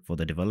groundwork for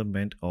the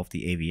development of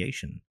the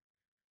aviation.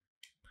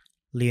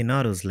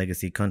 Leonardo's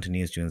legacy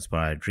continues to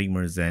inspire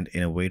dreamers and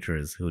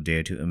innovators who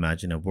dare to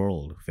imagine a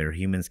world where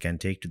humans can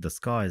take to the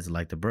skies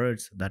like the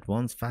birds that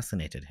once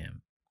fascinated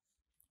him.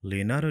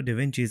 Leonardo da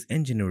Vinci's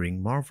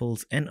engineering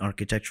marvels and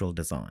architectural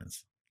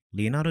designs.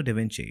 Leonardo da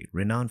Vinci,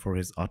 renowned for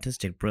his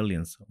artistic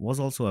brilliance, was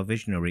also a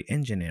visionary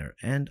engineer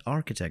and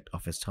architect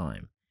of his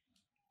time.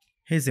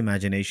 His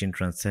imagination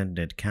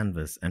transcended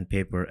canvas and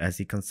paper as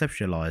he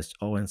conceptualized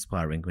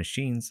awe-inspiring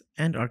machines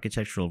and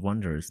architectural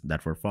wonders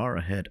that were far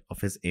ahead of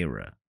his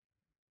era.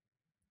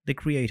 The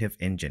creative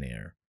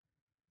engineer.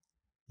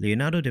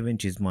 Leonardo da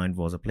Vinci's mind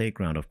was a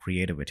playground of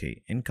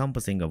creativity,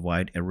 encompassing a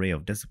wide array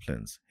of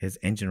disciplines. His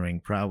engineering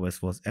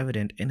prowess was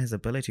evident in his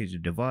ability to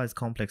devise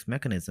complex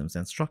mechanisms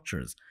and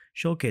structures,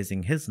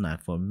 showcasing his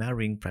knack for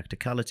marrying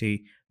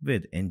practicality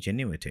with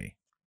ingenuity.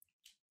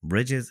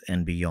 Bridges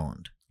and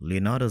beyond.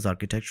 Leonardo's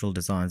architectural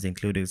designs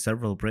included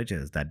several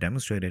bridges that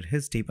demonstrated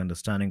his deep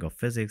understanding of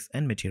physics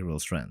and material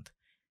strength.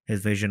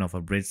 His vision of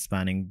a bridge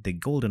spanning the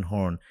Golden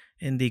Horn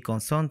in the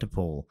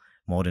Constantinople,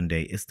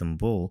 modern-day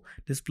Istanbul,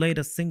 displayed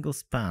a single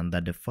span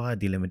that defied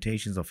the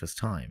limitations of his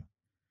time.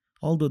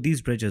 Although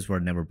these bridges were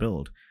never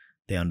built,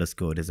 they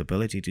underscored his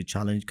ability to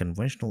challenge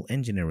conventional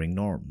engineering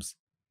norms.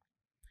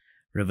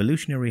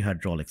 Revolutionary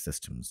hydraulic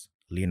systems.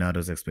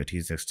 Leonardo's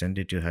expertise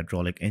extended to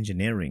hydraulic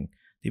engineering,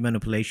 the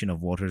manipulation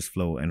of water's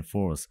flow and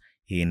force.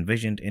 He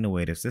envisioned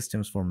innovative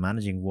systems for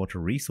managing water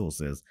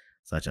resources,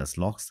 such as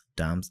locks,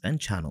 dams, and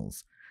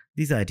channels.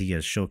 These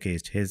ideas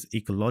showcased his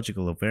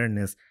ecological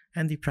awareness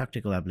and the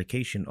practical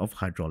application of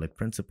hydraulic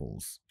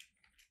principles.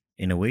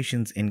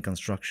 Innovations in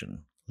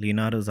construction.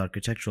 Leonardo's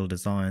architectural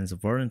designs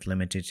weren't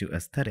limited to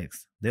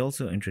aesthetics, they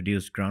also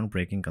introduced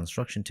groundbreaking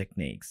construction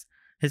techniques.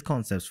 His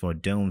concepts for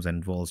domes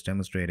and walls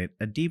demonstrated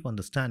a deep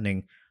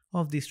understanding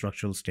of the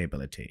structural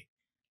stability.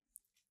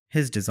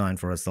 His design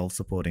for a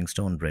self-supporting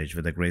stone bridge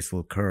with a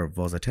graceful curve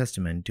was a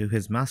testament to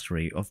his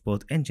mastery of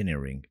both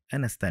engineering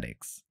and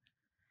aesthetics.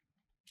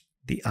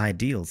 The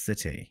ideal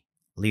city.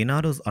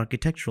 Leonardo's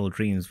architectural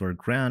dreams were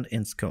grand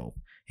in scope.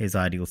 His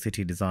ideal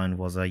city design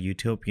was a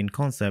utopian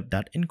concept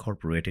that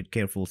incorporated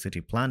careful city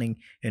planning,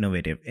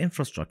 innovative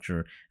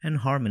infrastructure, and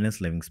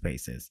harmonious living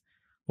spaces.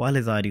 While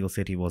his ideal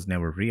city was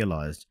never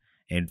realized,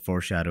 it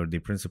foreshadowed the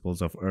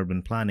principles of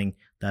urban planning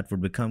that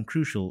would become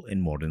crucial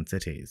in modern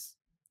cities.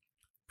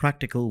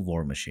 Practical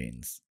war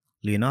machines.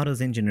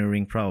 Leonardo's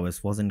engineering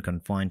prowess wasn't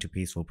confined to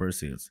peaceful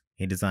pursuits.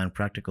 He designed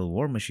practical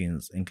war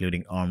machines,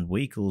 including armed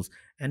vehicles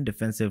and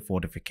defensive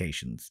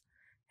fortifications.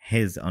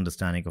 His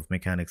understanding of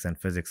mechanics and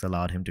physics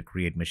allowed him to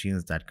create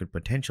machines that could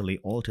potentially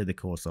alter the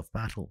course of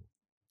battle.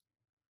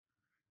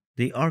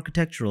 The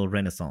architectural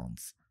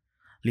renaissance.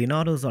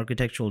 Leonardo's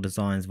architectural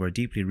designs were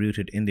deeply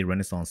rooted in the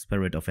Renaissance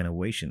spirit of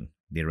innovation.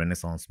 The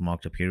Renaissance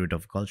marked a period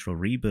of cultural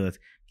rebirth,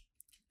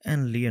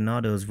 and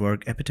Leonardo's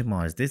work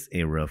epitomized this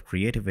era of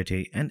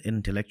creativity and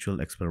intellectual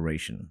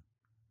exploration.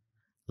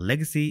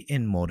 Legacy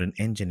in modern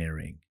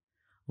engineering.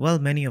 While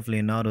many of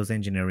Leonardo's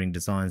engineering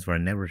designs were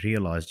never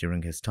realized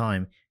during his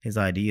time, his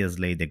ideas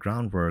laid the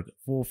groundwork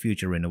for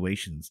future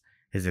innovations.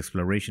 His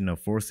exploration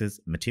of forces,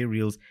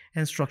 materials,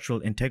 and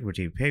structural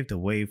integrity paved the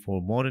way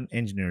for modern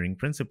engineering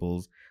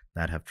principles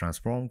that have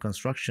transformed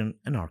construction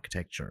and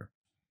architecture.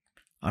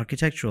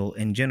 Architectural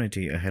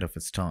ingenuity ahead of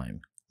its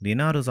time.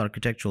 Leonardo's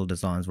architectural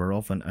designs were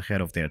often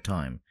ahead of their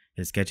time.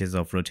 His sketches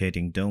of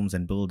rotating domes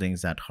and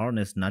buildings that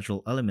harnessed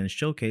natural elements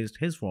showcased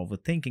his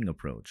forward-thinking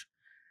approach.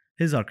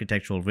 His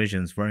architectural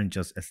visions weren't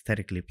just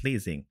aesthetically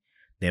pleasing,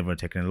 they were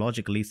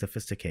technologically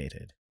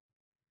sophisticated.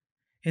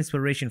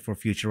 Inspiration for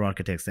future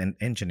architects and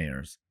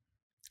engineers.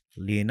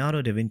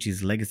 Leonardo da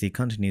Vinci's legacy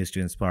continues to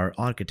inspire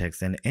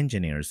architects and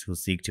engineers who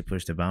seek to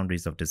push the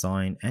boundaries of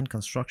design and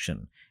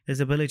construction.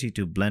 His ability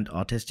to blend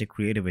artistic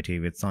creativity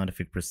with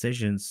scientific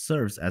precision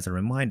serves as a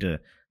reminder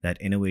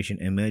that innovation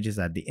emerges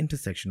at the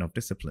intersection of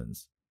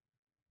disciplines.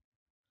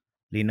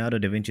 Leonardo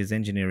da Vinci's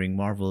engineering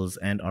marvels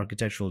and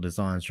architectural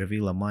designs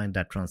reveal a mind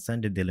that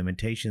transcended the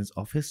limitations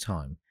of his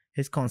time.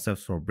 His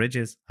concepts for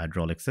bridges,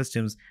 hydraulic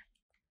systems,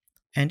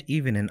 and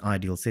even an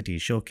ideal city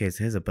showcase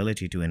his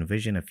ability to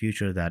envision a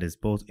future that is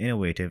both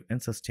innovative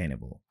and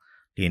sustainable.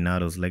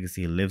 Leonardo's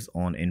legacy lives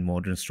on in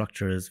modern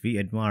structures we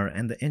admire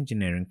and the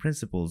engineering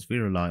principles we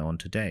rely on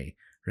today,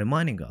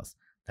 reminding us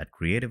that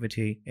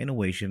creativity,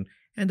 innovation,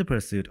 and the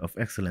pursuit of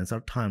excellence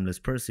are timeless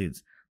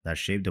pursuits that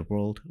shape the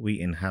world we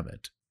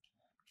inhabit.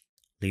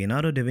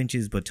 Leonardo da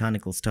Vinci's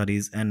botanical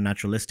studies and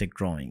naturalistic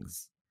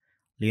drawings.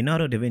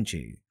 Leonardo da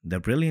Vinci, the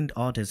brilliant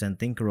artist and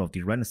thinker of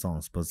the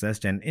Renaissance,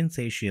 possessed an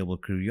insatiable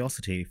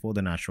curiosity for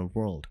the natural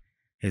world.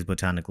 His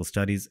botanical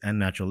studies and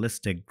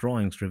naturalistic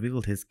drawings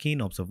revealed his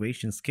keen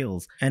observation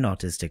skills and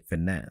artistic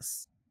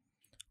finesse,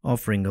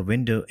 offering a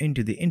window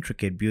into the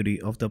intricate beauty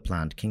of the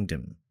plant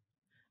kingdom.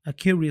 A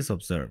curious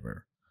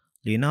observer,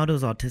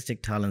 Leonardo's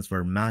artistic talents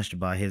were matched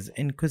by his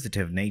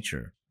inquisitive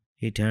nature.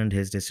 He turned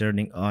his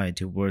discerning eye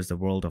towards the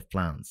world of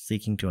plants,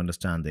 seeking to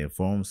understand their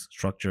forms,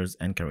 structures,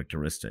 and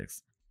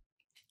characteristics.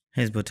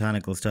 His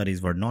botanical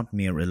studies were not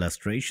mere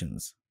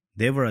illustrations.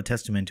 They were a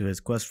testament to his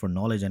quest for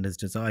knowledge and his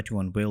desire to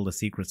unveil the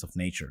secrets of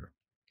nature.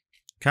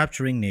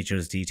 Capturing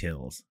nature's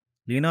details.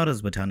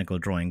 Leonardo's botanical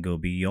drawings go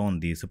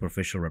beyond the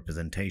superficial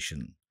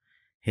representation.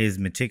 His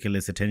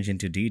meticulous attention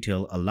to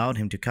detail allowed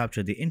him to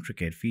capture the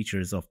intricate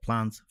features of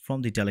plants,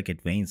 from the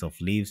delicate veins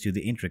of leaves to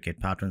the intricate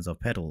patterns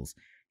of petals.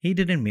 He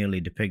didn't merely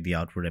depict the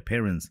outward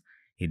appearance,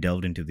 he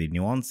delved into the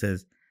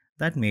nuances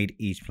that made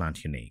each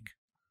plant unique.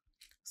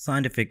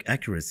 Scientific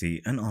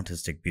accuracy and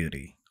artistic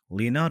beauty.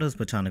 Leonardo's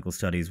botanical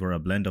studies were a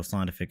blend of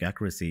scientific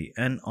accuracy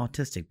and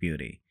artistic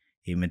beauty.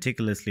 He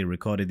meticulously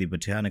recorded the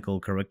botanical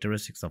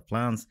characteristics of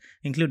plants,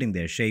 including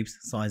their shapes,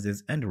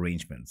 sizes, and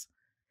arrangements.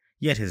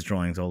 Yet his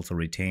drawings also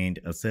retained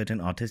a certain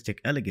artistic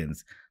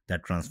elegance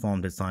that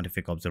transformed his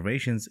scientific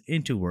observations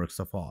into works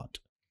of art.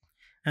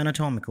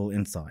 Anatomical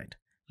insight.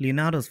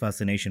 Leonardo's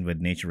fascination with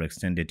nature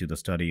extended to the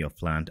study of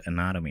plant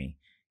anatomy.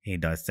 He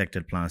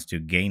dissected plants to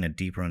gain a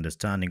deeper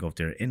understanding of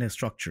their inner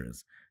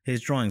structures.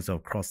 His drawings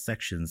of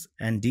cross-sections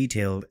and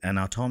detailed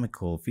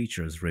anatomical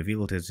features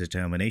revealed his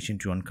determination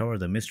to uncover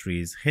the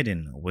mysteries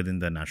hidden within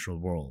the natural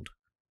world.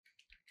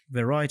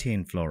 Variety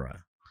in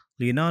flora.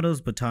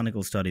 Leonardo's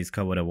botanical studies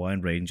covered a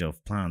wide range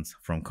of plants,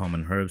 from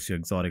common herbs to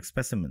exotic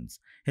specimens.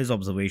 His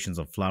observations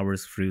of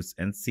flowers, fruits,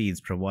 and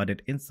seeds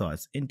provided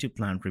insights into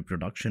plant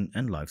reproduction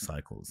and life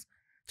cycles.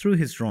 Through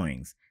his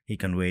drawings, he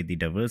conveyed the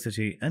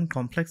diversity and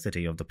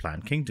complexity of the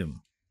plant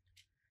kingdom.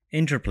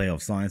 Interplay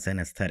of science and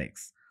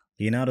aesthetics.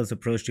 Leonardo's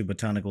approach to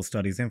botanical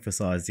studies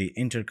emphasized the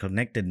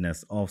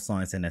interconnectedness of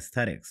science and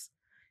aesthetics.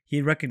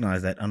 He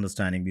recognized that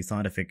understanding the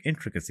scientific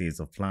intricacies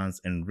of plants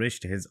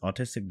enriched his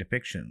artistic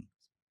depictions.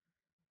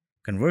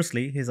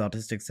 Conversely, his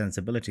artistic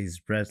sensibilities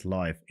breathed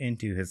life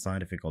into his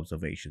scientific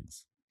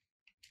observations.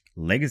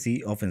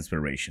 Legacy of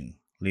inspiration.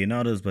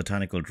 Leonardo's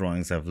botanical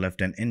drawings have left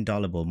an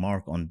indelible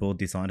mark on both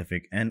the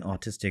scientific and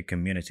artistic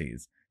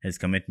communities. His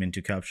commitment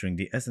to capturing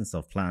the essence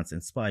of plants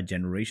inspired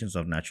generations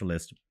of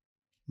naturalists,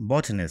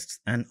 botanists,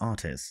 and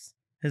artists.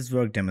 His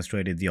work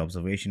demonstrated the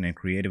observation and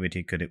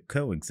creativity could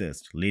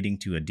coexist, leading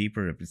to a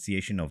deeper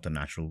appreciation of the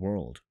natural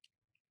world.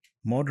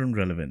 Modern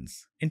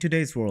relevance. In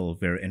today's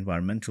world, where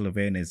environmental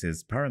awareness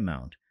is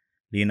paramount,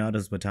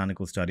 Leonardo's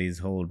botanical studies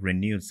hold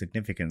renewed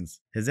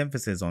significance. His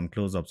emphasis on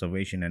close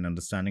observation and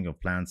understanding of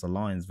plants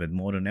aligns with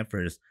modern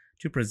efforts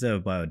to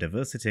preserve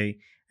biodiversity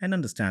and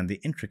understand the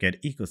intricate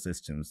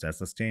ecosystems that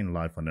sustain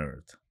life on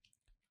Earth.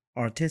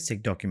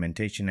 Artistic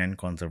documentation and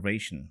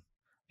conservation.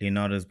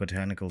 Leonardo's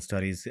botanical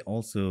studies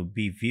also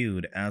be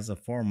viewed as a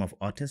form of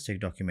artistic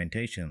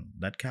documentation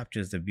that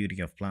captures the beauty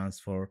of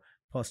plants for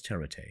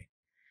posterity.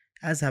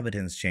 As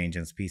habitats change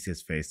and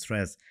species face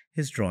threats,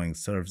 his drawing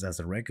serves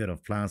as a record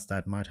of plants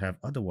that might have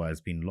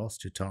otherwise been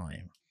lost to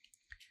time.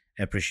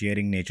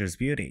 Appreciating nature's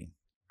beauty.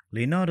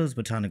 Leonardo's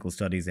botanical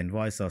studies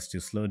invite us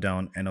to slow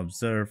down and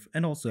observe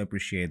and also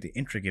appreciate the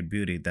intricate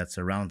beauty that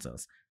surrounds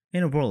us.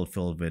 In a world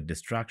filled with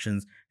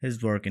distractions,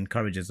 his work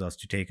encourages us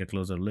to take a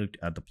closer look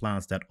at the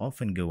plants that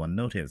often go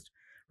unnoticed,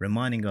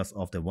 reminding us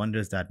of the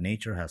wonders that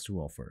nature has to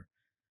offer.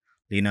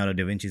 Leonardo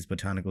da Vinci's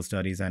botanical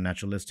studies and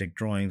naturalistic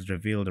drawings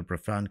revealed a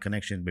profound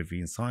connection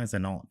between science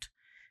and art.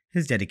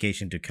 His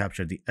dedication to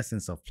capture the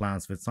essence of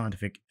plants with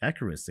scientific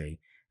accuracy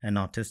and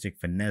artistic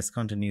finesse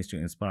continues to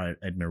inspire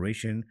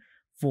admiration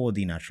for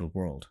the natural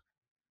world.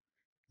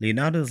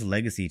 Leonardo's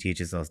legacy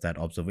teaches us that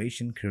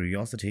observation,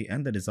 curiosity,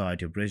 and the desire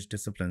to bridge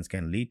disciplines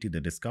can lead to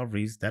the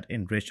discoveries that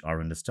enrich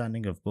our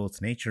understanding of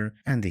both nature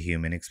and the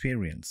human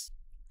experience.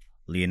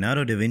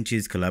 Leonardo da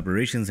Vinci's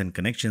collaborations and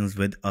connections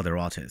with other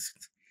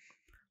artists.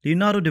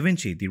 Leonardo da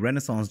Vinci, the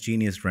Renaissance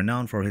genius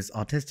renowned for his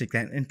artistic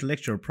and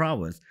intellectual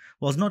prowess,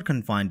 was not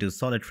confined to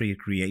solitary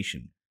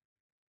creation.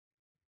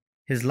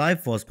 His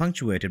life was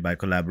punctuated by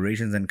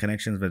collaborations and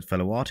connections with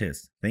fellow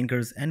artists,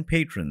 thinkers, and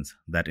patrons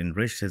that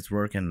enriched his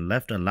work and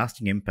left a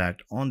lasting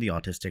impact on the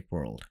artistic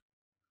world.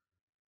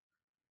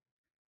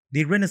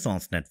 The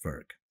Renaissance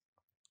Network.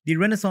 The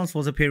Renaissance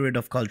was a period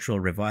of cultural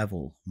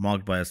revival,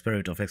 marked by a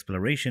spirit of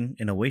exploration,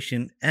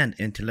 innovation, and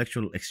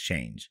intellectual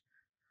exchange.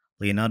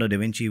 Leonardo da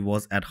Vinci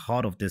was at the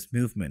heart of this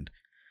movement,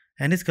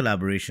 and his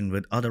collaboration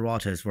with other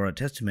artists were a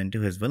testament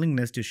to his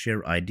willingness to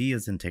share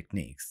ideas and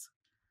techniques.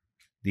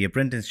 The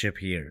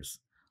apprenticeship years.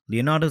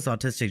 Leonardo's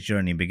artistic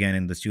journey began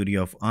in the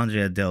studio of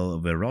Andrea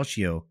del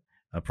Verrocchio,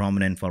 a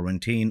prominent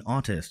Florentine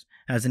artist.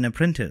 As an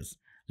apprentice,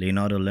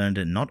 Leonardo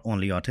learned not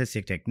only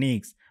artistic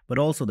techniques but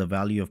also the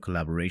value of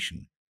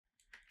collaboration.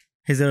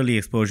 His early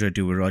exposure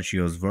to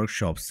Verrocchio's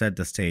workshop set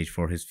the stage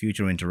for his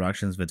future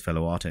interactions with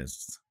fellow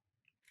artists.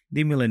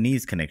 The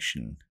Milanese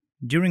connection.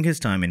 During his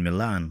time in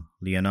Milan,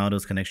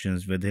 Leonardo's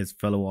connections with his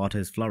fellow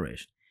artists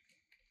flourished.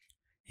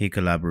 He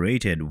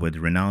collaborated with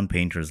renowned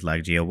painters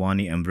like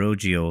Giovanni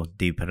Ambrogio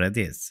di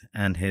Paredes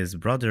and his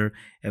brother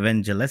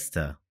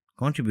Evangelista,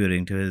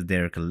 contributing to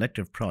their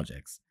collective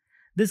projects.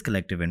 This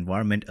collective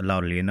environment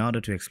allowed Leonardo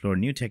to explore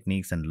new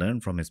techniques and learn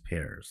from his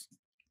peers.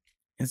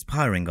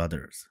 Inspiring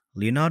others.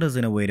 Leonardo's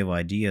innovative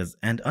ideas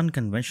and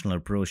unconventional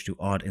approach to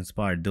art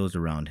inspired those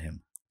around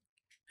him.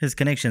 His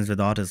connections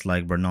with artists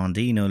like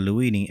Bernardino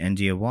Luini and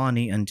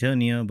Giovanni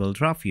Antonio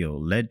Beltraffio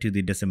led to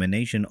the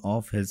dissemination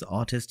of his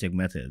artistic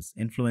methods,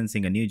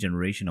 influencing a new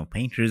generation of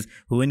painters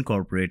who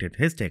incorporated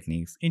his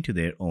techniques into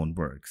their own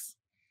works.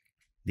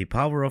 The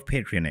power of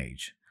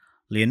patronage.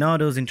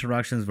 Leonardo's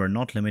interactions were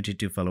not limited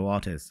to fellow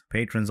artists.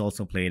 Patrons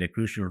also played a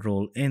crucial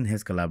role in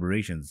his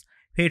collaborations.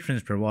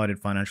 Patrons provided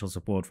financial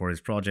support for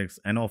his projects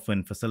and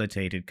often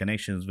facilitated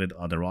connections with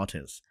other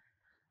artists.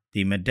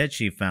 The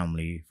Medici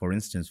family, for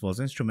instance, was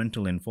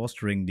instrumental in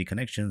fostering the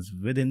connections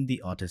within the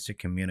artistic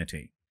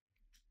community.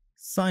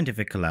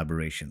 Scientific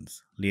collaborations.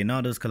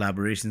 Leonardo's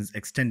collaborations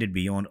extended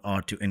beyond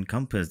art to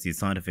encompass the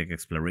scientific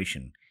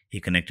exploration.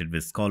 He connected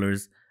with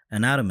scholars,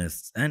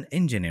 anatomists, and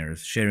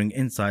engineers, sharing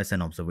insights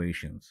and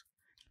observations.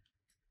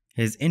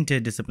 His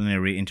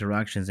interdisciplinary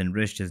interactions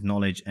enriched his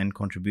knowledge and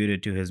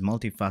contributed to his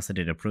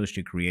multifaceted approach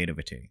to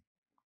creativity.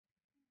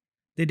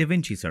 The Da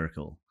Vinci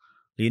Circle.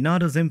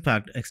 Leonardo's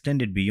impact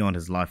extended beyond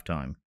his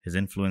lifetime. His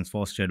influence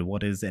fostered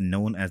what is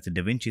known as the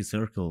Da Vinci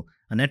Circle,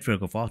 a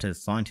network of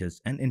artists, scientists,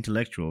 and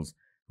intellectuals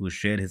who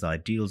shared his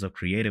ideals of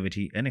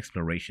creativity and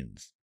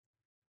explorations.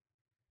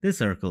 This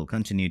circle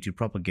continued to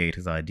propagate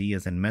his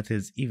ideas and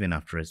methods even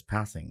after his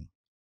passing.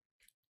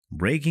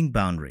 Breaking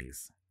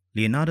boundaries.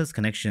 Leonardo's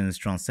connections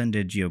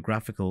transcended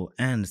geographical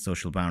and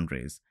social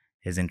boundaries.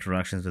 His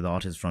interactions with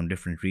artists from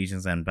different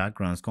regions and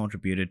backgrounds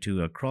contributed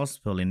to a cross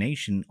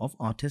pollination of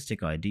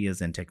artistic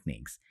ideas and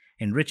techniques,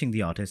 enriching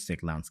the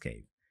artistic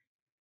landscape.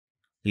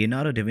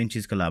 Leonardo da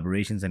Vinci's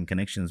collaborations and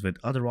connections with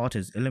other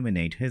artists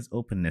illuminate his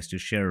openness to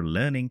share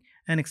learning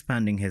and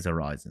expanding his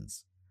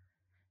horizons.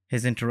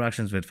 His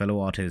interactions with fellow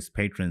artists,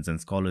 patrons,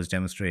 and scholars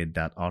demonstrate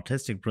that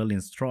artistic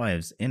brilliance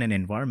thrives in an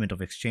environment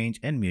of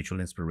exchange and mutual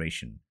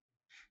inspiration.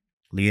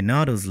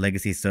 Leonardo's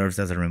legacy serves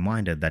as a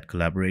reminder that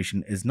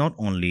collaboration is not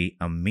only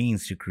a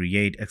means to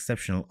create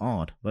exceptional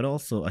art, but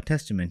also a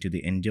testament to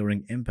the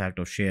enduring impact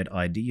of shared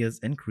ideas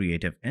and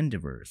creative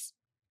endeavors.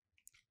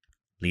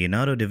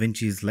 Leonardo da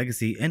Vinci's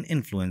legacy and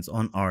influence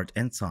on art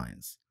and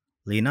science.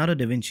 Leonardo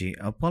da Vinci,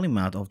 a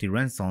polymath of the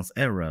Renaissance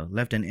era,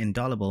 left an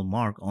indelible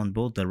mark on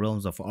both the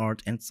realms of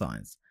art and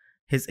science.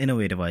 His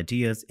innovative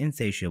ideas,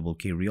 insatiable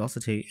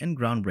curiosity, and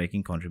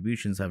groundbreaking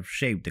contributions have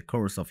shaped the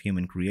course of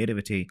human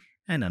creativity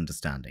and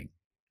understanding.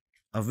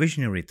 A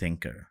visionary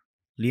thinker.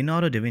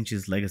 Leonardo da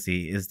Vinci's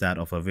legacy is that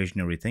of a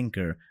visionary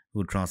thinker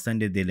who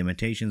transcended the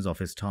limitations of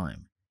his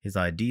time. His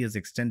ideas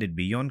extended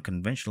beyond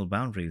conventional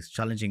boundaries,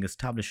 challenging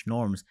established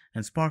norms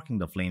and sparking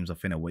the flames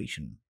of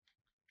innovation.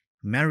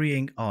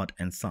 Marrying art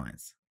and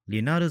science.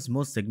 Leonardo's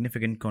most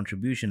significant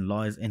contribution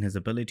lies in his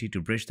ability to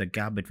bridge the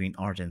gap between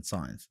art and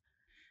science.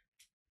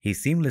 He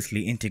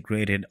seamlessly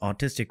integrated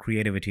artistic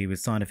creativity with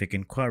scientific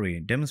inquiry,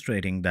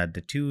 demonstrating that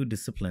the two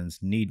disciplines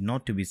need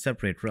not to be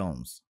separate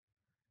realms.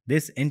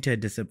 This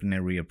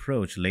interdisciplinary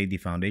approach laid the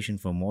foundation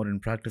for modern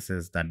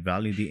practices that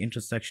value the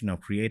intersection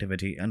of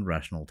creativity and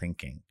rational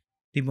thinking.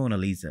 The Mona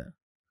Lisa.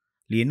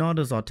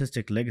 Leonardo's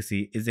artistic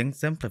legacy is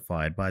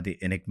exemplified by the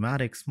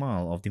enigmatic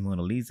smile of the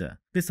Mona Lisa.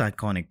 This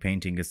iconic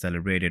painting is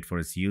celebrated for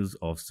its use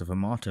of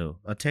sfumato,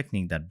 a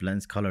technique that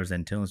blends colors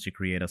and tones to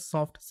create a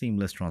soft,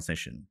 seamless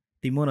transition.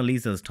 The Mona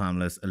Lisa's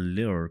timeless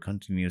allure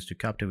continues to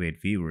captivate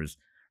viewers,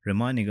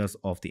 reminding us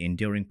of the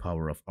enduring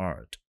power of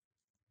art.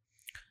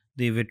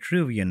 The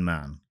Vitruvian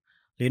Man.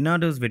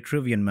 Leonardo's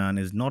Vitruvian Man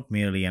is not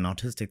merely an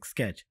artistic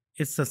sketch,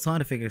 it's a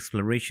scientific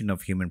exploration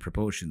of human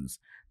proportions.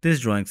 This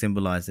drawing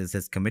symbolizes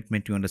his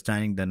commitment to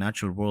understanding the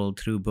natural world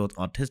through both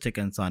artistic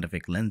and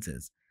scientific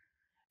lenses.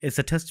 It's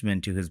a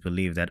testament to his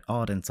belief that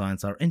art and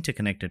science are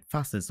interconnected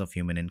facets of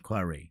human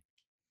inquiry.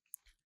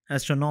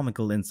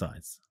 Astronomical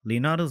insights.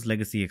 Leonardo's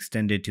legacy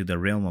extended to the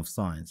realm of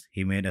science.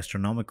 He made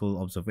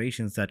astronomical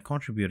observations that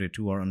contributed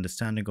to our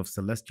understanding of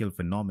celestial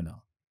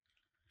phenomena.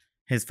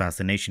 His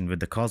fascination with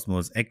the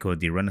cosmos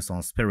echoed the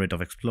Renaissance spirit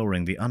of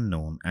exploring the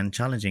unknown and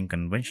challenging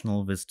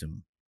conventional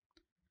wisdom.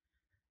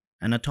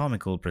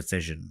 Anatomical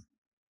precision.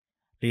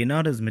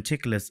 Leonardo's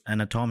meticulous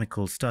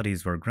anatomical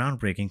studies were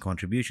groundbreaking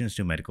contributions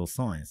to medical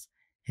science.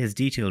 His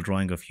detailed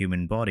drawing of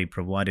human body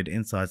provided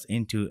insights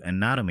into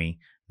anatomy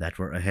that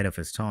were ahead of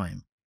his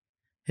time.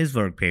 His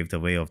work paved the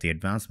way of the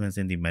advancements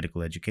in the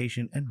medical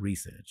education and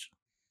research.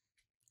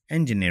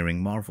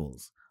 Engineering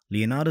marvels.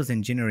 Leonardo's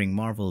engineering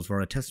marvels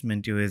were a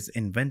testament to his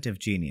inventive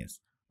genius.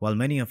 While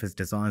many of his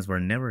designs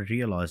were never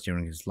realized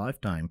during his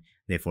lifetime,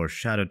 they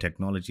foreshadowed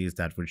technologies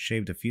that would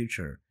shape the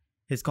future.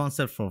 His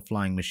concept for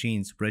flying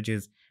machines,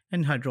 bridges,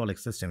 and hydraulic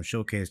systems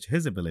showcased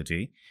his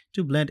ability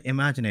to blend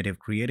imaginative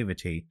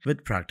creativity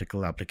with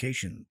practical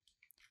application.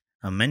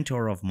 A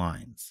mentor of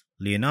minds.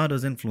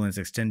 Leonardo's influence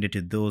extended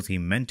to those he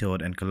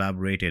mentored and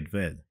collaborated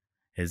with.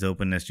 His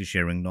openness to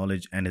sharing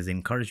knowledge and his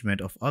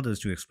encouragement of others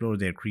to explore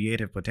their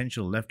creative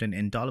potential left an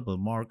indelible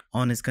mark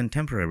on his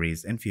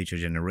contemporaries and future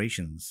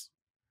generations.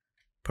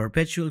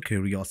 Perpetual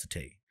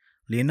curiosity.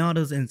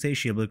 Leonardo's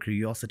insatiable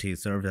curiosity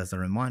served as a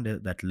reminder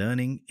that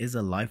learning is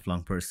a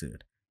lifelong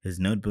pursuit. His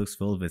notebooks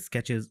filled with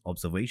sketches,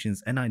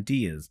 observations, and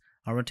ideas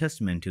are a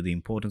testament to the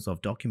importance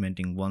of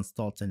documenting one's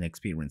thoughts and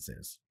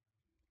experiences.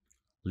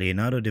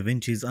 Leonardo da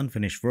Vinci's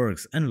unfinished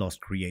works and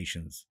lost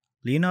creations.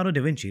 Leonardo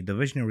da Vinci, the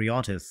visionary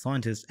artist,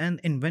 scientist, and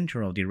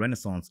inventor of the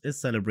Renaissance,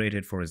 is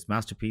celebrated for his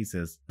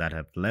masterpieces that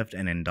have left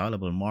an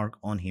indelible mark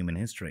on human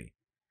history.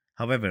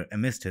 However,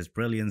 amidst his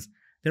brilliance,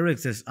 there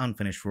exist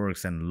unfinished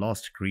works and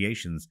lost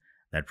creations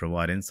that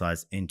provide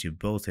insights into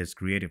both his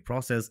creative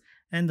process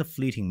and the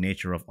fleeting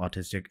nature of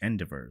artistic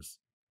endeavors.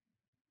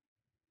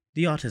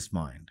 The artist's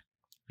mind.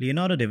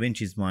 Leonardo da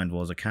Vinci's mind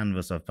was a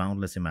canvas of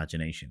boundless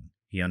imagination.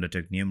 He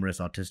undertook numerous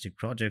artistic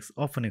projects,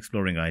 often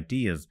exploring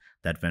ideas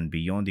that went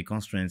beyond the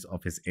constraints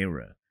of his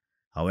era.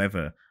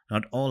 However,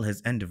 not all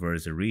his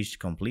endeavors reached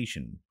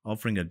completion,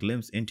 offering a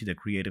glimpse into the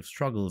creative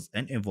struggles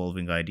and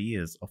evolving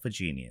ideas of a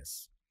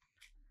genius.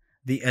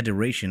 The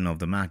Adoration of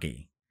the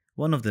Magi.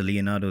 One of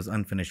Leonardo's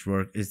unfinished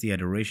work is the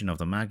Adoration of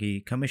the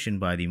Magi,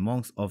 commissioned by the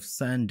monks of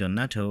San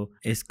Donato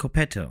e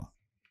Scopeto.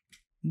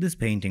 This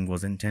painting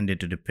was intended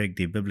to depict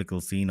the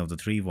biblical scene of the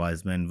three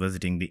wise men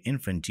visiting the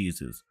infant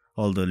Jesus.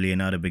 Although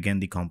Leonardo began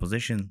the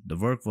composition, the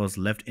work was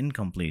left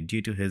incomplete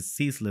due to his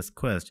ceaseless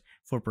quest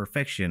for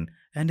perfection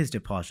and his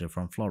departure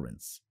from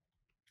Florence.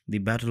 The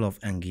Battle of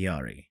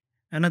Anghiari.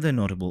 Another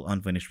notable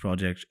unfinished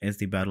project is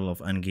the Battle of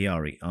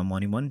Anghiari, a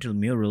monumental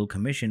mural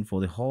commissioned for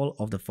the Hall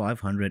of the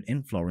 500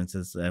 in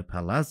Florence's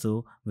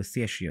Palazzo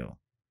Vecchio.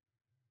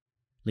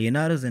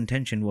 Leonardo's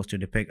intention was to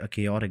depict a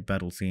chaotic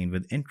battle scene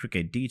with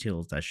intricate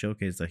details that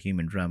showcase the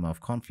human drama of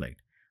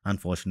conflict.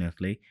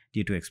 Unfortunately,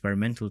 due to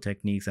experimental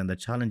techniques and the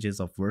challenges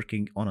of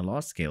working on a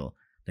large scale,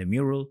 the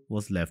mural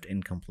was left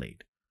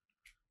incomplete.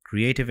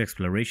 Creative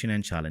exploration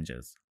and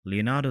challenges.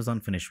 Leonardo's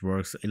unfinished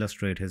works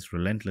illustrate his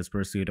relentless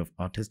pursuit of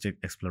artistic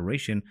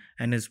exploration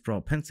and his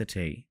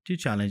propensity to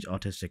challenge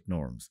artistic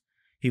norms.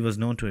 He was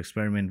known to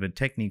experiment with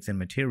techniques and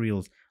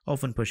materials,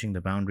 often pushing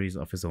the boundaries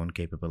of his own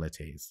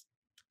capabilities.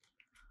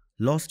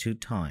 Lost to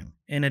time.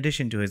 In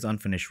addition to his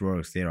unfinished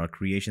works, there are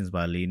creations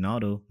by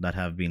Leonardo that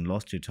have been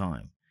lost to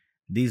time.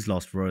 These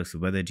lost works,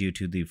 whether due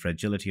to the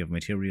fragility of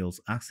materials,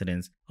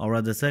 accidents, or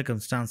other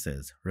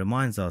circumstances,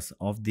 reminds us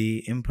of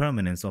the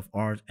impermanence of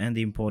art and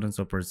the importance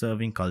of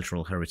preserving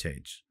cultural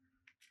heritage.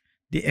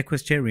 The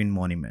Equestrian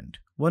Monument.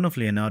 One of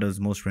Leonardo's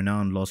most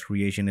renowned lost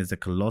creations is the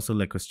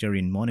colossal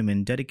equestrian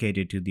monument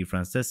dedicated to the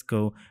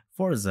Francesco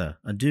Forza,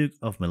 a Duke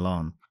of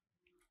Milan.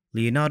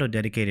 Leonardo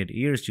dedicated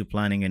years to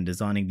planning and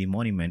designing the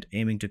monument,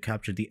 aiming to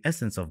capture the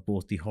essence of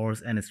both the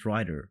horse and its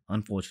rider.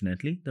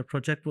 Unfortunately, the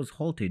project was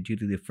halted due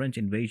to the French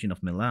invasion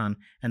of Milan,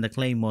 and the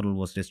clay model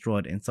was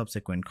destroyed in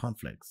subsequent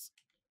conflicts.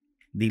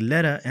 The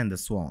Leda and the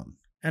Swan.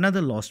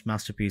 Another lost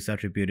masterpiece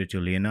attributed to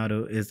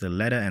Leonardo is the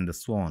Leda and the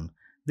Swan.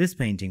 This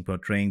painting,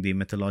 portraying the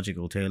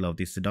mythological tale of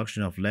the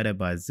seduction of Leda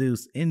by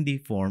Zeus in the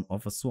form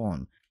of a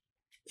swan,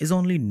 is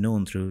only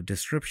known through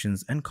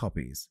descriptions and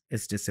copies.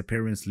 Its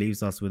disappearance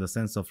leaves us with a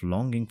sense of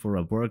longing for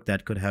a work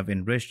that could have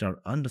enriched our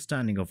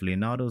understanding of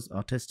Leonardo's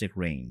artistic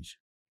range.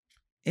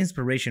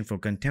 Inspiration for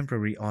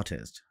contemporary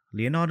artists.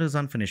 Leonardo's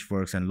unfinished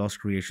works and lost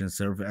creations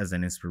serve as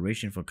an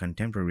inspiration for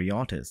contemporary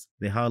artists.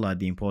 They highlight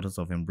the importance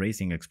of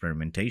embracing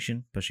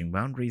experimentation, pushing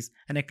boundaries,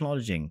 and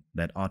acknowledging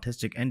that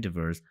artistic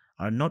endeavors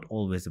are not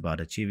always about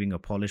achieving a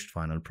polished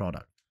final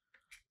product.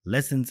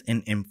 Lessons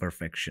in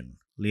imperfection.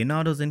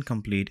 Leonardo's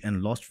incomplete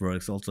and lost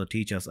works also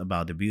teach us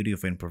about the beauty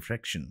of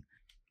imperfection.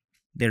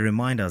 They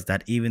remind us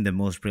that even the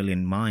most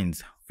brilliant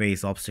minds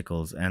face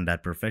obstacles and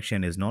that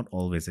perfection is not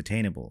always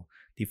attainable.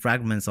 The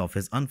fragments of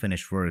his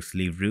unfinished works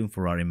leave room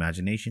for our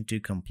imagination to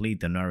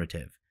complete the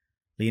narrative.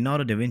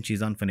 Leonardo da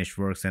Vinci's unfinished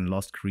works and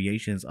lost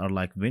creations are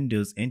like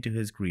windows into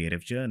his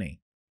creative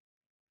journey.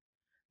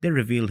 They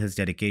reveal his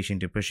dedication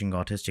to pushing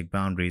artistic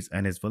boundaries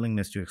and his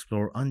willingness to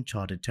explore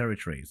uncharted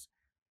territories.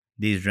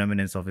 These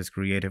remnants of his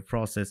creative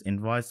process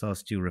invite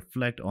us to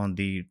reflect on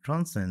the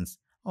transcendence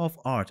of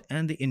art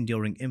and the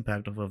enduring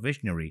impact of a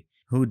visionary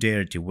who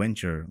dared to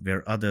venture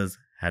where others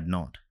had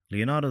not.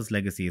 Leonardo's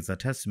legacy is a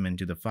testament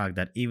to the fact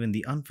that even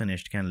the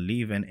unfinished can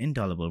leave an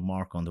indelible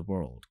mark on the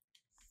world.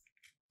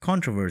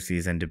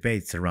 Controversies and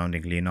debates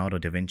surrounding Leonardo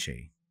da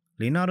Vinci.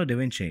 Leonardo da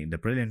Vinci, the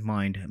brilliant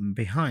mind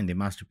behind the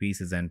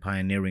masterpieces and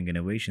pioneering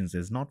innovations,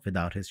 is not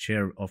without his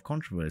share of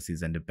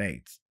controversies and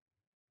debates.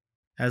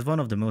 As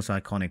one of the most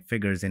iconic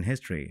figures in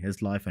history,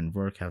 his life and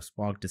work have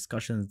sparked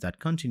discussions that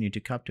continue to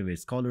captivate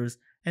scholars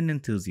and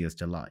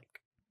enthusiasts alike.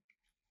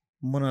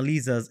 Mona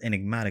Lisa's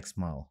enigmatic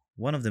smile.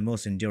 One of the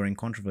most enduring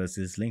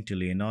controversies linked to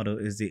Leonardo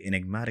is the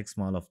enigmatic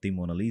smile of the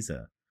Mona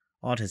Lisa.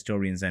 Art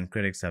historians and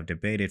critics have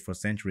debated for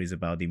centuries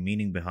about the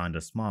meaning behind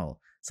her smile.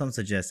 Some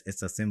suggest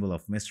it's a symbol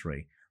of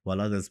mystery, while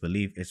others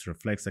believe it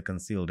reflects a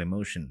concealed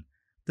emotion.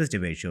 This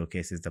debate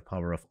showcases the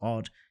power of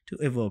art to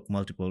evoke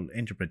multiple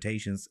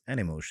interpretations and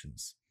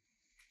emotions.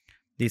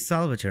 The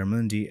Salvator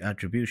Mundi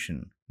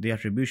attribution. The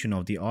attribution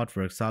of the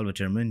artwork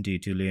Salvator Mundi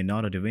to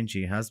Leonardo da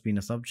Vinci has been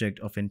a subject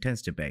of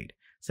intense debate.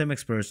 Some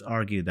experts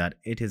argue that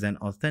it is an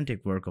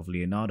authentic work of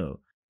Leonardo,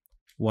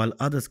 while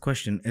others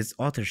question its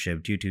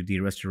authorship due to the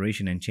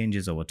restoration and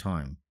changes over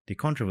time. The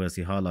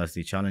controversy highlights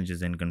the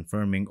challenges in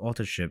confirming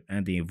authorship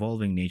and the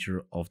evolving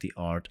nature of the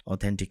art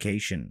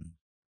authentication.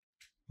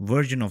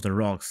 Version of the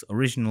Rocks,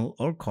 original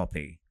or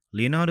copy.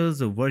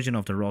 Leonardo's Virgin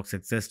of the Rocks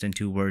exists in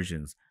two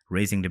versions,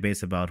 raising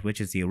debates about which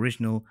is the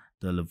original.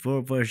 The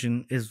Louvre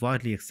version is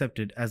widely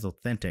accepted as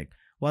authentic,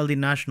 while the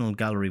National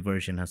Gallery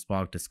version has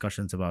sparked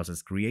discussions about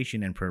its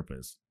creation and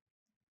purpose.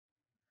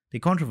 The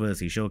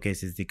controversy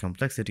showcases the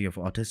complexity of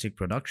artistic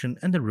production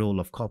and the role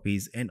of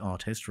copies in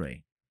art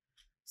history.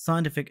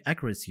 Scientific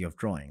accuracy of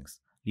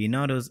drawings.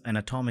 Leonardo's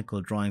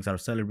anatomical drawings are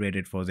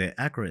celebrated for their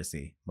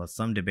accuracy, but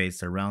some debates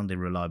surround the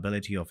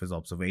reliability of his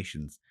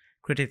observations.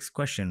 Critics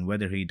question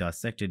whether he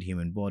dissected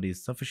human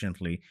bodies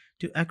sufficiently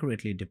to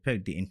accurately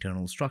depict the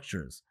internal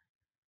structures.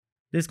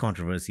 This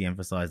controversy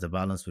emphasized the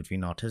balance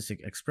between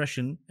artistic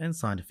expression and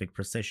scientific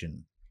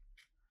precision.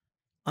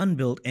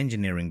 Unbuilt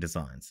engineering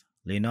designs.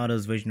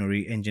 Leonardo's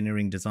visionary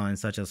engineering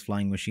designs such as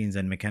flying machines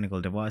and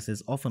mechanical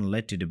devices often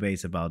led to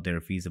debates about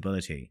their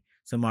feasibility.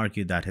 Some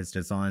argued that his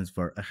designs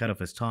were ahead of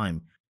his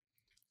time,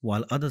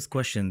 while others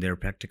questioned their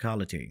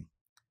practicality.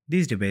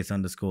 These debates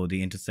underscore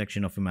the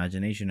intersection of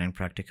imagination and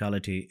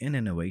practicality in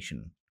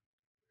innovation.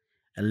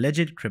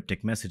 Alleged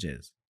cryptic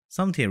messages.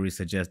 Some theories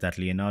suggest that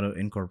Leonardo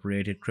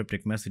incorporated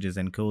cryptic messages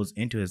and codes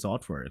into his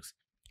artworks.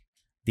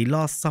 The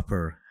Last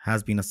Supper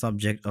has been a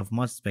subject of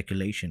much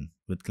speculation,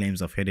 with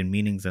claims of hidden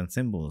meanings and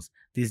symbols.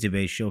 These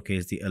debates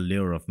showcase the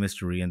allure of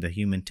mystery and the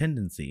human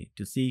tendency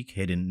to seek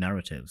hidden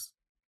narratives.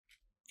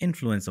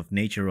 Influence of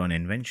nature on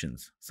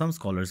inventions. Some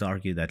scholars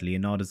argue that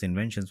Leonardo's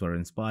inventions were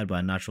inspired by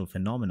natural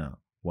phenomena,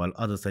 while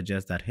others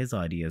suggest that his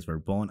ideas were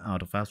born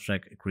out of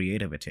abstract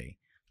creativity.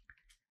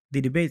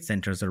 The debate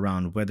centers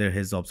around whether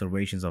his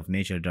observations of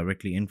nature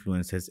directly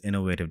influenced his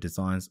innovative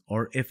designs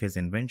or if his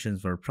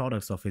inventions were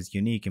products of his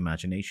unique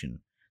imagination.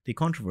 The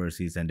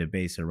controversies and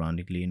debates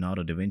surrounding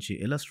Leonardo da Vinci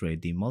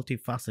illustrate the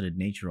multifaceted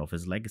nature of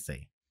his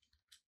legacy.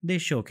 They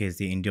showcase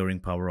the enduring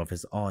power of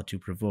his art to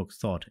provoke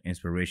thought,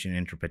 inspiration,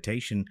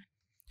 interpretation,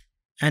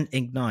 and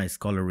ignite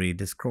scholarly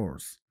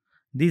discourse.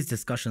 These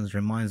discussions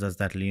remind us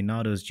that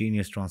Leonardo's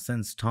genius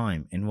transcends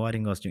time,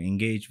 inviting us to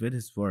engage with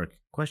his work,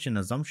 question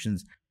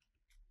assumptions,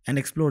 and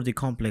explore the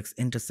complex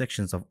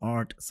intersections of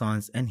art,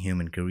 science, and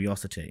human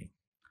curiosity.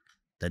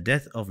 The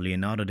death of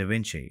Leonardo da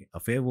Vinci,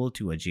 a farewell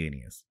to a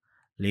genius.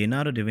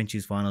 Leonardo da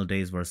Vinci's final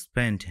days were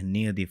spent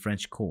near the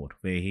French court,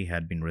 where he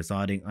had been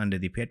residing under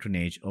the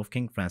patronage of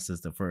King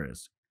Francis I.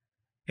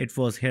 It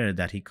was here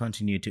that he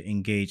continued to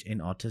engage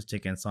in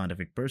artistic and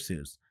scientific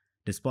pursuits.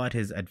 Despite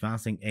his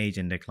advancing age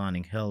and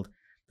declining health,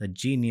 the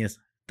genius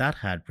that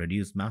had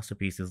produced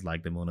masterpieces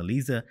like the Mona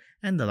Lisa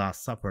and The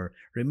Last Supper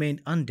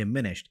remained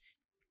undiminished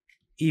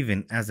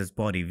even as his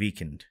body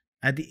weakened.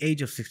 At the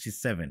age of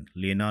 67,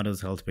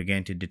 Leonardo's health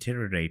began to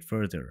deteriorate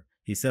further.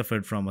 He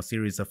suffered from a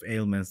series of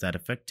ailments that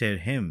affected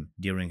him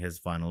during his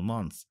final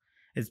months.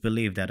 It's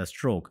believed that a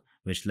stroke,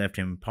 which left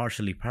him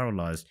partially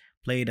paralyzed,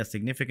 played a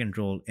significant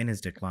role in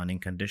his declining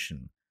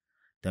condition.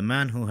 The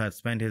man who had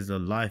spent his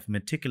life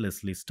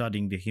meticulously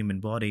studying the human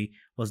body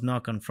was now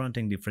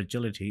confronting the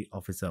fragility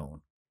of his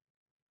own.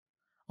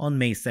 On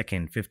May 2,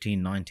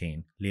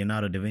 1519,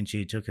 Leonardo da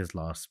Vinci took his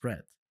last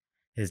breath.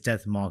 His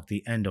death marked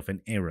the end of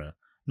an era,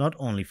 not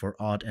only for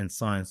art and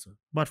science,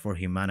 but for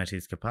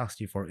humanity's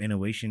capacity for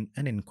innovation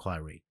and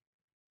inquiry.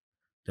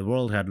 The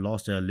world had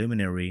lost a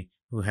luminary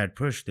who had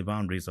pushed the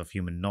boundaries of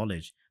human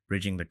knowledge,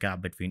 bridging the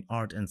gap between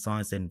art and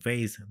science in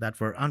ways that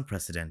were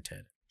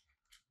unprecedented.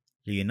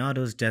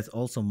 Leonardo's death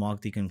also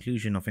marked the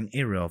conclusion of an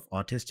era of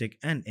artistic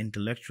and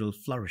intellectual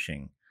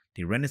flourishing.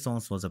 The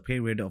Renaissance was a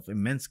period of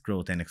immense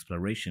growth and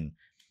exploration,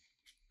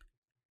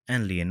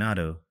 and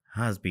Leonardo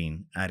has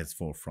been at its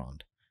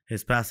forefront.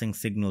 His passing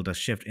signaled a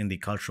shift in the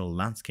cultural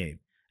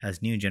landscape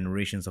as new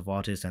generations of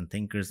artists and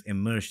thinkers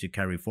emerged to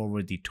carry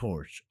forward the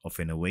torch of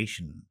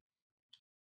innovation.